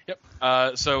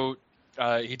 Yep. So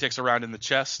he takes a round in the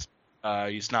chest.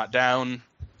 He's not down,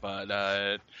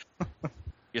 but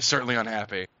he's certainly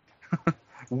unhappy.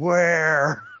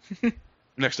 Where?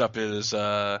 Next up is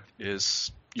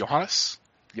Johannes.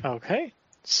 Okay.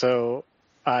 So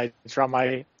I draw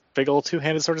my big old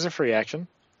two-handed sword as a free action.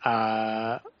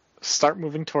 Start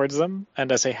moving towards them,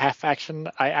 and as a half action,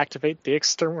 I activate the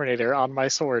exterminator on my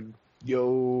sword.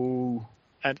 Yo.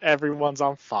 And everyone's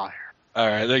on fire. All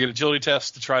right, they get an agility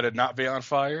test to try to not be on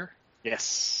fire.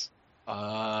 Yes.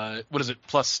 What is it?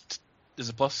 Is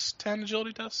it plus 10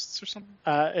 agility tests or something?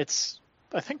 It's,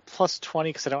 I think, plus 20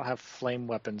 because I don't have flame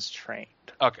weapons trained,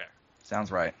 Okay.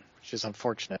 Sounds right. which is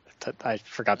unfortunate. I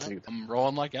forgot to do that. I'm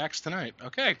rolling like axe tonight.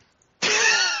 Okay.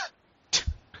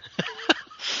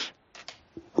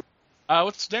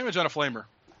 What's the damage on a flamer?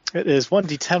 It is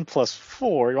 1d10 plus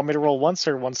 4. You want me to roll once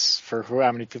or once for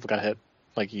how many people got hit?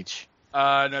 Like each? No,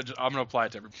 I'm gonna apply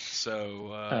it to everybody.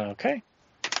 So Okay.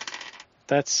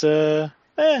 That's,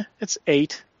 it's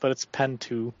 8, but it's pen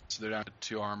 2. so they're down to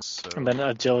 2 armor. So And then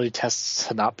agility tests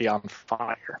to not be on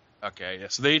fire. okay, yeah.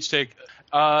 So they each take.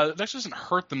 That actually doesn't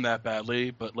hurt them that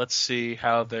badly, but let's see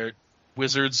how their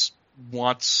wizards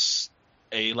wants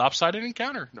a lopsided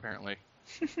encounter. Apparently.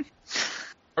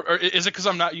 Or is it because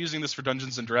I'm not using this for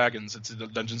Dungeons and Dragons? It's a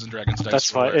Dungeons and Dragons dice.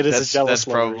 That's why roller. it is That's, a jealous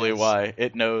that's probably lover, yes. why.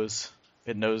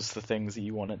 It knows the things that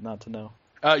you want it not to know.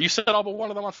 You set all but one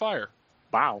of them on fire.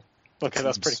 Wow. Okay,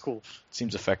 that's Seems- pretty cool.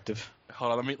 Seems effective.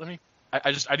 Hold on, let me.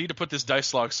 I need to put this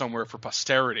dice log somewhere for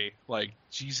posterity. Like,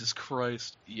 Jesus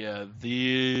Christ. Yeah,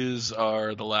 these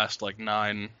are the last,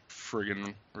 9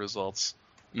 friggin' results.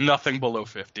 Nothing below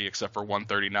 50 except for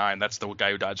 139. That's the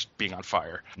guy who dodged being on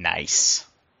fire. Nice.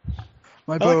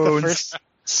 My I like the bones. first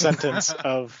sentence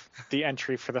of the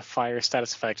entry for the fire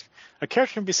status effect. A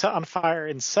character can be set on fire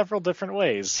in several different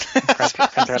ways.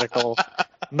 Parenthetical.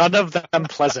 None of them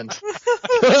pleasant.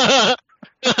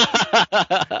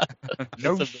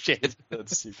 No shit.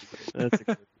 That's super good. That's a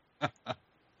good.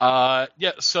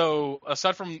 Yeah, so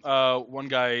aside from one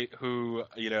guy who,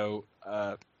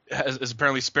 has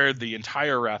apparently spared the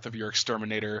entire wrath of your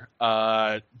exterminator,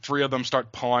 3 of them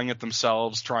start pawing at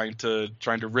themselves, trying to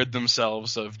rid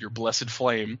themselves of your blessed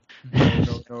flame.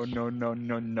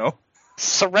 No.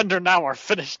 Surrender now or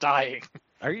finish dying.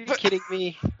 Are you kidding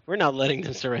me? We're not letting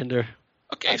them surrender.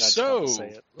 Okay, I just so wanted to say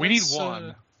it. We need let's,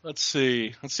 one. Let's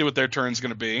see what their turn's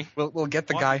going to be. We'll get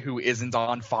the What? guy who isn't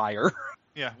on fire.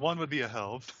 Yeah, one would be a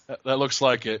help. That looks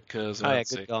like it, because Oh yeah,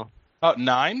 let's see. good call.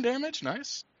 9 damage,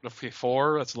 nice. Okay,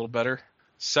 4, that's a little better.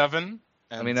 7. And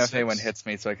Let me know if 6. anyone hits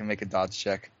me so I can make a dodge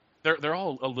check. They're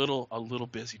all a little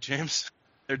busy, James.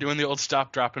 They're doing the old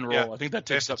stop, drop, and roll. Yeah, I think that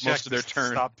They have takes to up check most of their to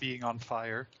turn. Stop being on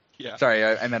fire. Yeah. Sorry,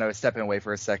 I meant I was stepping away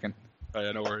for a second. Oh,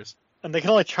 yeah, no worries. And they can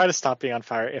only try to stop being on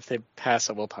fire if they pass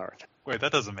a willpower check. Wait,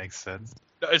 that doesn't make sense.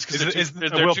 No, it's because Is they're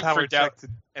a too willpower freaked out check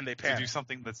and they to panic. do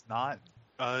something that's not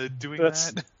doing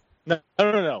That's- that?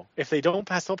 No. If they don't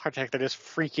pass the willpower check, they're just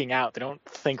freaking out. They don't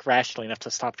think rationally enough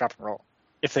to stop, drop, and roll.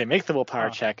 If they make the willpower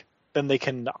Huh. check, then they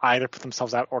can either put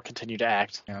themselves out or continue to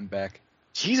act. Yeah, I'm back.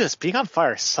 Jesus, being on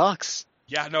fire sucks.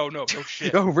 Yeah, no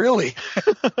shit. Oh, really?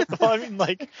 Well, I mean,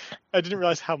 like, I didn't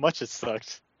realize how much it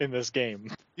sucked in this game.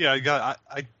 Yeah,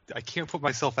 I can't put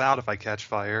myself out if I catch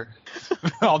fire.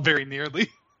 I'll very nearly.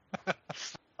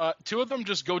 Two of them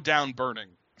just go down burning.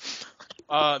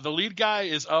 The lead guy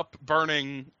is up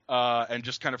burning and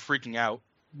just kind of freaking out.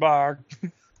 Bark.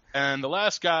 And the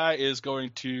last guy is going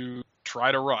to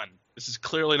try to run. This is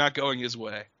clearly not going his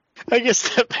way. I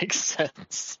guess that makes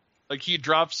sense. Like he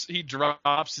drops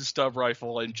his stub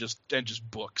rifle and just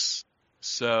books.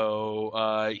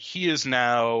 So he is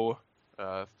now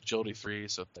agility 3,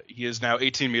 so he is now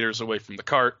 18 meters away from the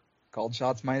cart. Called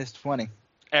shots -20.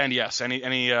 And yes, any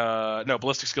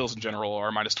ballistic skills in general are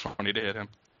 -20 to hit him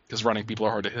because running people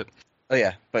are hard to hit. Oh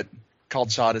yeah, but called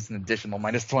shot is an additional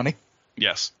 -20.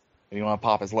 Yes. If you want to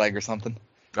pop his leg or something.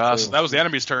 So that was the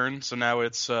enemy's turn. So now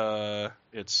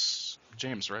it's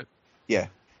James, right? Yeah.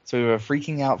 So we have a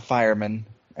freaking out fireman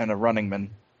and a running man.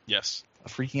 Yes. A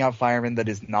freaking out fireman that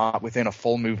is not within a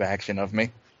full move action of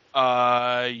me.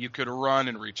 You could run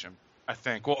and reach him, I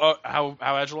think. Well, how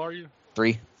agile are you?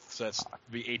 3. So that's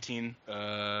be 18.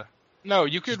 No,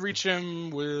 you could reach him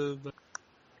with.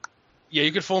 Yeah,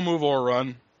 you could full move or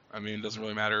run. I mean, it doesn't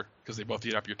really matter because they both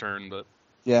eat up your turn. But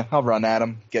Yeah, I'll run at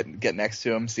him, get next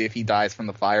to him, see if he dies from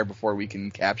the fire before we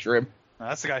can capture him.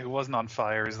 That's the guy who wasn't on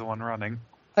fire is the one running,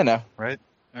 I know. right?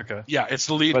 Okay. yeah, it's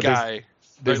the lead But guy.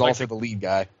 There's Like also the lead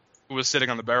guy. who was sitting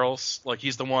on the barrels. Like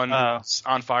he's the one who's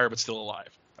on fire but still alive.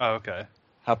 Oh, okay.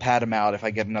 I'll pat him out if I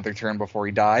get another turn before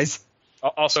he dies.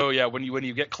 Also, yeah, when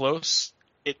you get close,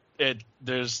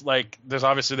 there's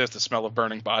obviously the smell of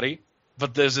burning body,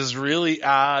 but there's this really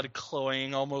odd,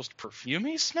 cloying, almost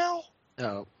perfumey smell.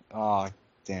 Oh, Oh,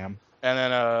 damn. And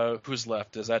then who's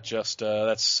left? Is that just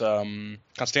that's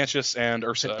Constantius and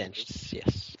Ursa? pretentious,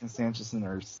 yes. Constantius and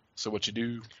Urs. So what you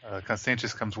do?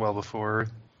 Constantius comes well before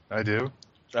I do.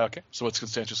 Okay. So what's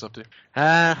Constantius up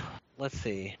to? Let's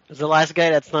see. Is the last guy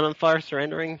that's not on fire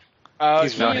surrendering?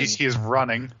 He's No, running. he is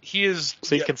running. He is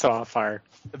So you can set on fire.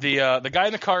 the guy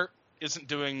in the cart isn't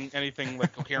doing anything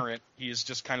like coherent. He's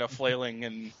just kind of flailing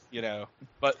and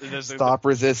But there's Stop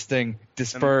resisting.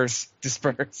 Disperse.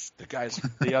 Disperse.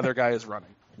 the other guy is running.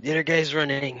 The other guy's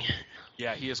running.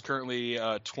 Yeah, he is currently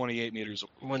 28 meters.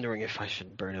 I'm wondering if I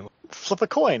should burn him. Flip a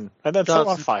coin and then set him on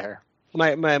Doesn't- fire.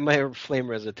 My flame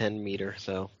res a 10 meter,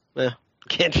 so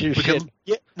can't do We shit. can-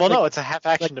 Yeah. Well, Like- no, it's a half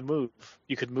action to move.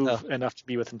 You could move enough to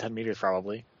be within 10 meters,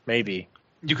 probably. Maybe.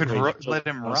 You could Wait, let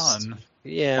him close. run.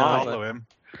 Yeah. Fine.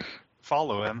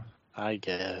 Follow him. I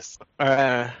guess. All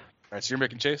right, so you're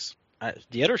making chase.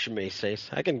 The other should make says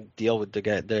I can deal with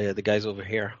the guys over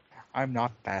here. I'm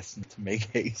not fastened to make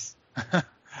haste.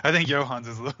 I think Johans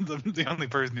is the only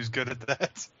person who's good at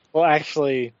that. Well,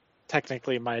 actually,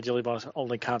 technically, my agility bonus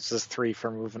only counts as 3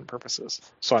 for movement purposes.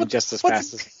 So I'm just as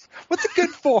fast as. What's it good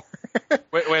for?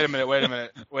 Wait a minute.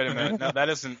 No, that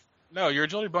isn't. No, your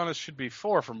agility bonus should be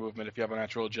 4 for movement if you have a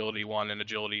natural agility 1 and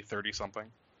agility 30 something.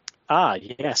 Ah,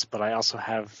 yes, but I also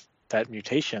have that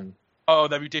mutation. Oh,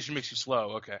 that mutation makes you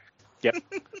slow. Okay.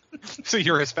 So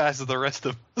you're as fast as the rest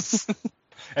of us.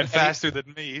 And faster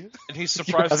than me. And he's I was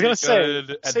surprisingly gonna say, good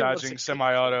at say dodging what's-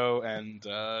 semi-auto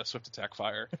and swift attack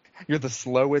fire. You're the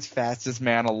slowest, fastest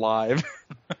man alive.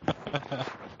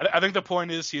 I think the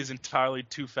point is he is entirely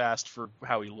too fast for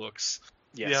how he looks.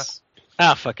 Yes.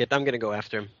 Ah, fuck it. I'm gonna go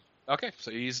after him. Okay,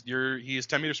 so he is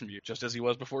 10 meters from you, just as he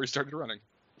was before he started running.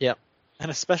 And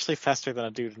especially faster than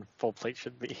a dude in full plate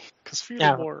should be. Because fewer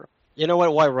Yeah. more. You know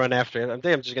what? Why run after him? I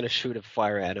think I'm just gonna shoot a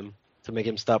fire at him to make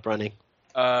him stop running.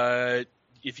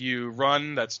 If you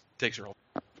run, that takes your whole.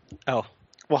 Oh,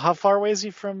 Well, how far away is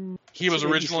he from. He was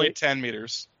originally 86? 10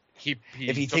 meters.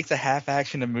 If he takes a half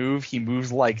action to move, he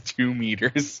moves like 2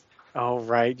 meters. Oh,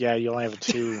 right. Yeah, you only have a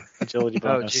 2 agility oh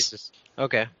bonus. Jesus.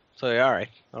 Okay, so yeah, all right,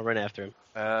 I'll run after him.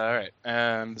 All right,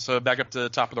 and so back up to the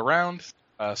top of the round.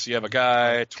 So you have a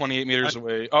guy 28 meters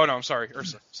away. Oh no, I'm sorry,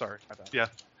 Ursa. Sorry, my bad. Yeah,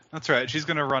 that's right. She's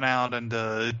going to run out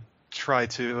and try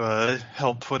to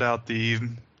help put out the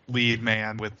lead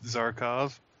man with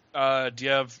Zarkov. Do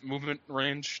you have movement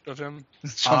range of him?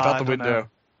 Jump out I the don't window. know.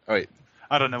 Oh, wait.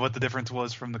 I don't know what the difference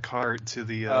was from the cart to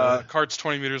the Cart's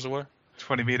 20 meters away.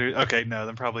 20 meters. Okay, no,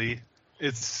 then probably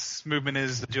its movement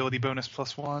is agility bonus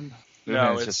 +1.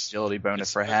 No, it's it's just agility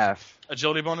bonus it's- for half.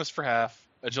 Agility bonus for half.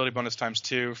 Agility bonus times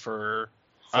 2 for.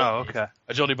 Oh, okay.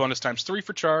 Agility bonus times 3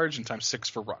 for charge and times 6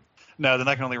 for run. No, then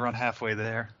I can only run halfway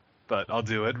there. But I'll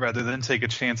do it rather than take a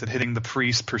chance at hitting the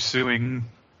priest pursuing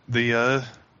the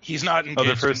He's not engaged.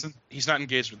 other person. He's not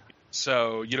engaged with me,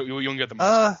 so you don't get the most.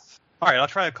 All right, I'll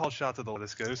try a call shot to the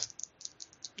this goes.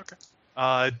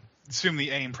 Okay. Assume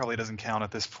the aim probably doesn't count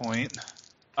at this point.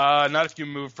 Not if you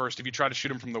move first. If you try to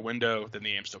shoot him from the window, then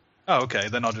the aim's still. Oh, okay.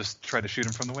 Then I'll just try to shoot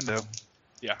him from the window.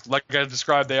 Yeah, like I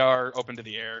described, they are open to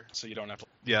the air, so you don't have to.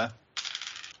 Yeah.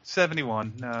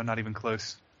 71. No, not even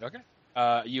close. Okay.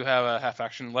 You have a half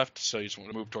action left, so you just want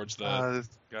to move towards the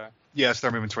guy. Yeah,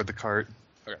 start moving toward the cart.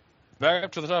 Back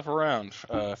up to the top of the round.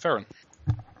 Farron.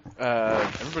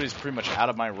 Everybody's pretty much out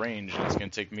of my range, and it's going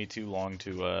to take me too long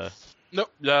to...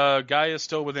 Nope, the guy is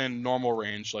still within normal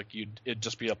range. Like it'd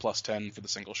just be a +10 for the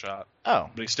single shot, Oh.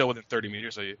 but he's still within 30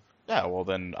 meters of you. Yeah, well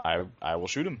then I will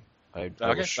shoot him. I will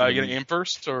Okay. shoot You him. gonna aim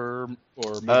first or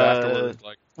move afterward?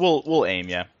 Like We'll aim,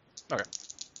 yeah. Okay.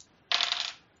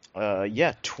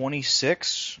 Yeah,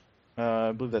 26.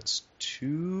 I believe that's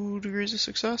 2 degrees of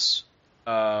success.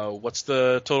 What's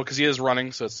the total? Because he is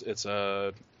running, so it's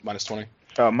 -20.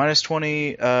 Minus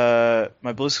 20. My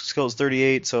ballistic skill is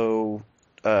 38, so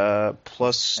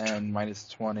plus And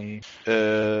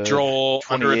 -20. Roll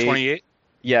under a 28.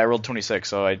 Yeah, I rolled 26,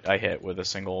 so I hit with a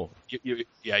single. You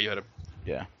hit him.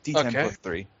 Yeah. D10 Okay. plus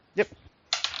 3.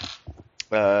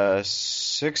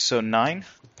 6, so 9.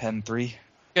 Pen 3.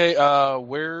 Okay.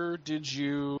 Where did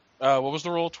you? What was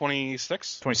the roll?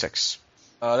 26. 26.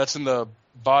 That's in the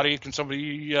body. Can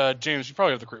somebody? James, you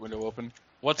probably have the crate window open.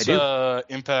 What's I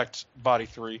impact body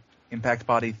 3? Impact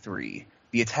body 3.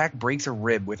 The attack breaks a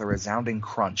rib with a resounding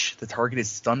crunch. The target is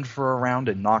stunned for a round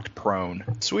and knocked prone.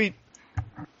 Sweet.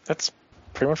 That's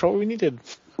pretty much what we needed.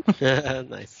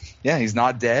 Nice. Yeah, he's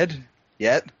not dead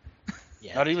yet.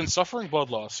 Yeah. Not even suffering blood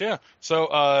loss. Yeah.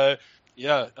 So, you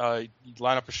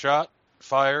line up a shot,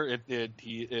 fire. It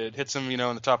hits him,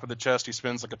 in the top of the chest. He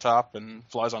spins like a top and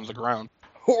flies onto the ground.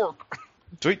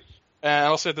 Sweet. And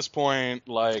I'll say at this point,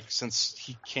 since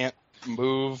he can't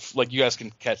move, you guys can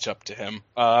catch up to him.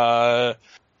 Let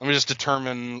me just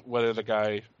determine whether the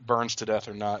guy burns to death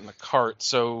or not in the cart.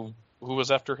 So, who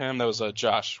was after him? That was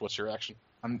Josh. What's your action?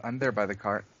 I'm there by the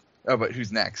cart. Oh, but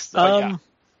who's next? Yeah.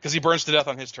 Because he burns to death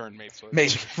on his turn, maybe. So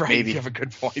Maybe, right? Maybe. You have a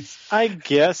good point. I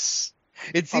guess.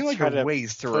 It seemed I'll like try a to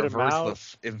waste to put him reverse out.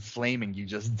 the inflaming you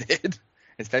just did.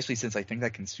 Especially since I think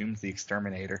that consumes the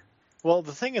exterminator. Well,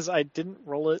 the thing is, I didn't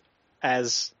roll it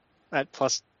as at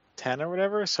 +10 or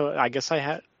whatever, so I guess I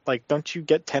had, don't you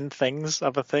get 10 things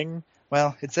of a thing?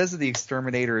 Well, it says that the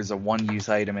exterminator is a one-use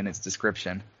item in its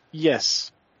description.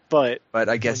 Yes, but But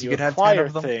I guess when you could have 10 acquire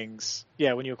of them. things,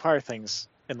 yeah, when you acquire things,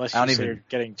 unless I don't you say even- you're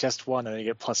getting just one and then you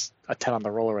get plus a 10 on the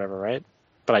roll or whatever, right?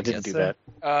 But I didn't Yes, do sir.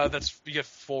 that. you get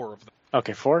 4 of them.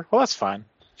 Okay, 4? Well, that's fine.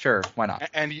 Sure, why not?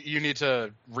 And you need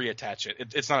to reattach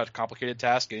it. It's not a complicated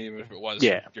task, and even if it was,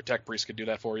 Yeah. your tech priest could do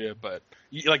that for you. But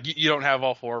you don't have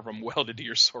all 4 of them welded to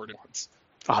your sword at once.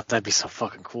 Oh, that'd be so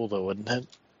fucking cool, though, wouldn't it?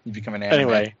 You become an anime.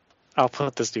 Anyway, I'll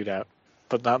put this dude out,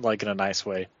 but not in a nice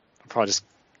way. I'll probably just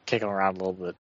kick him around a little bit.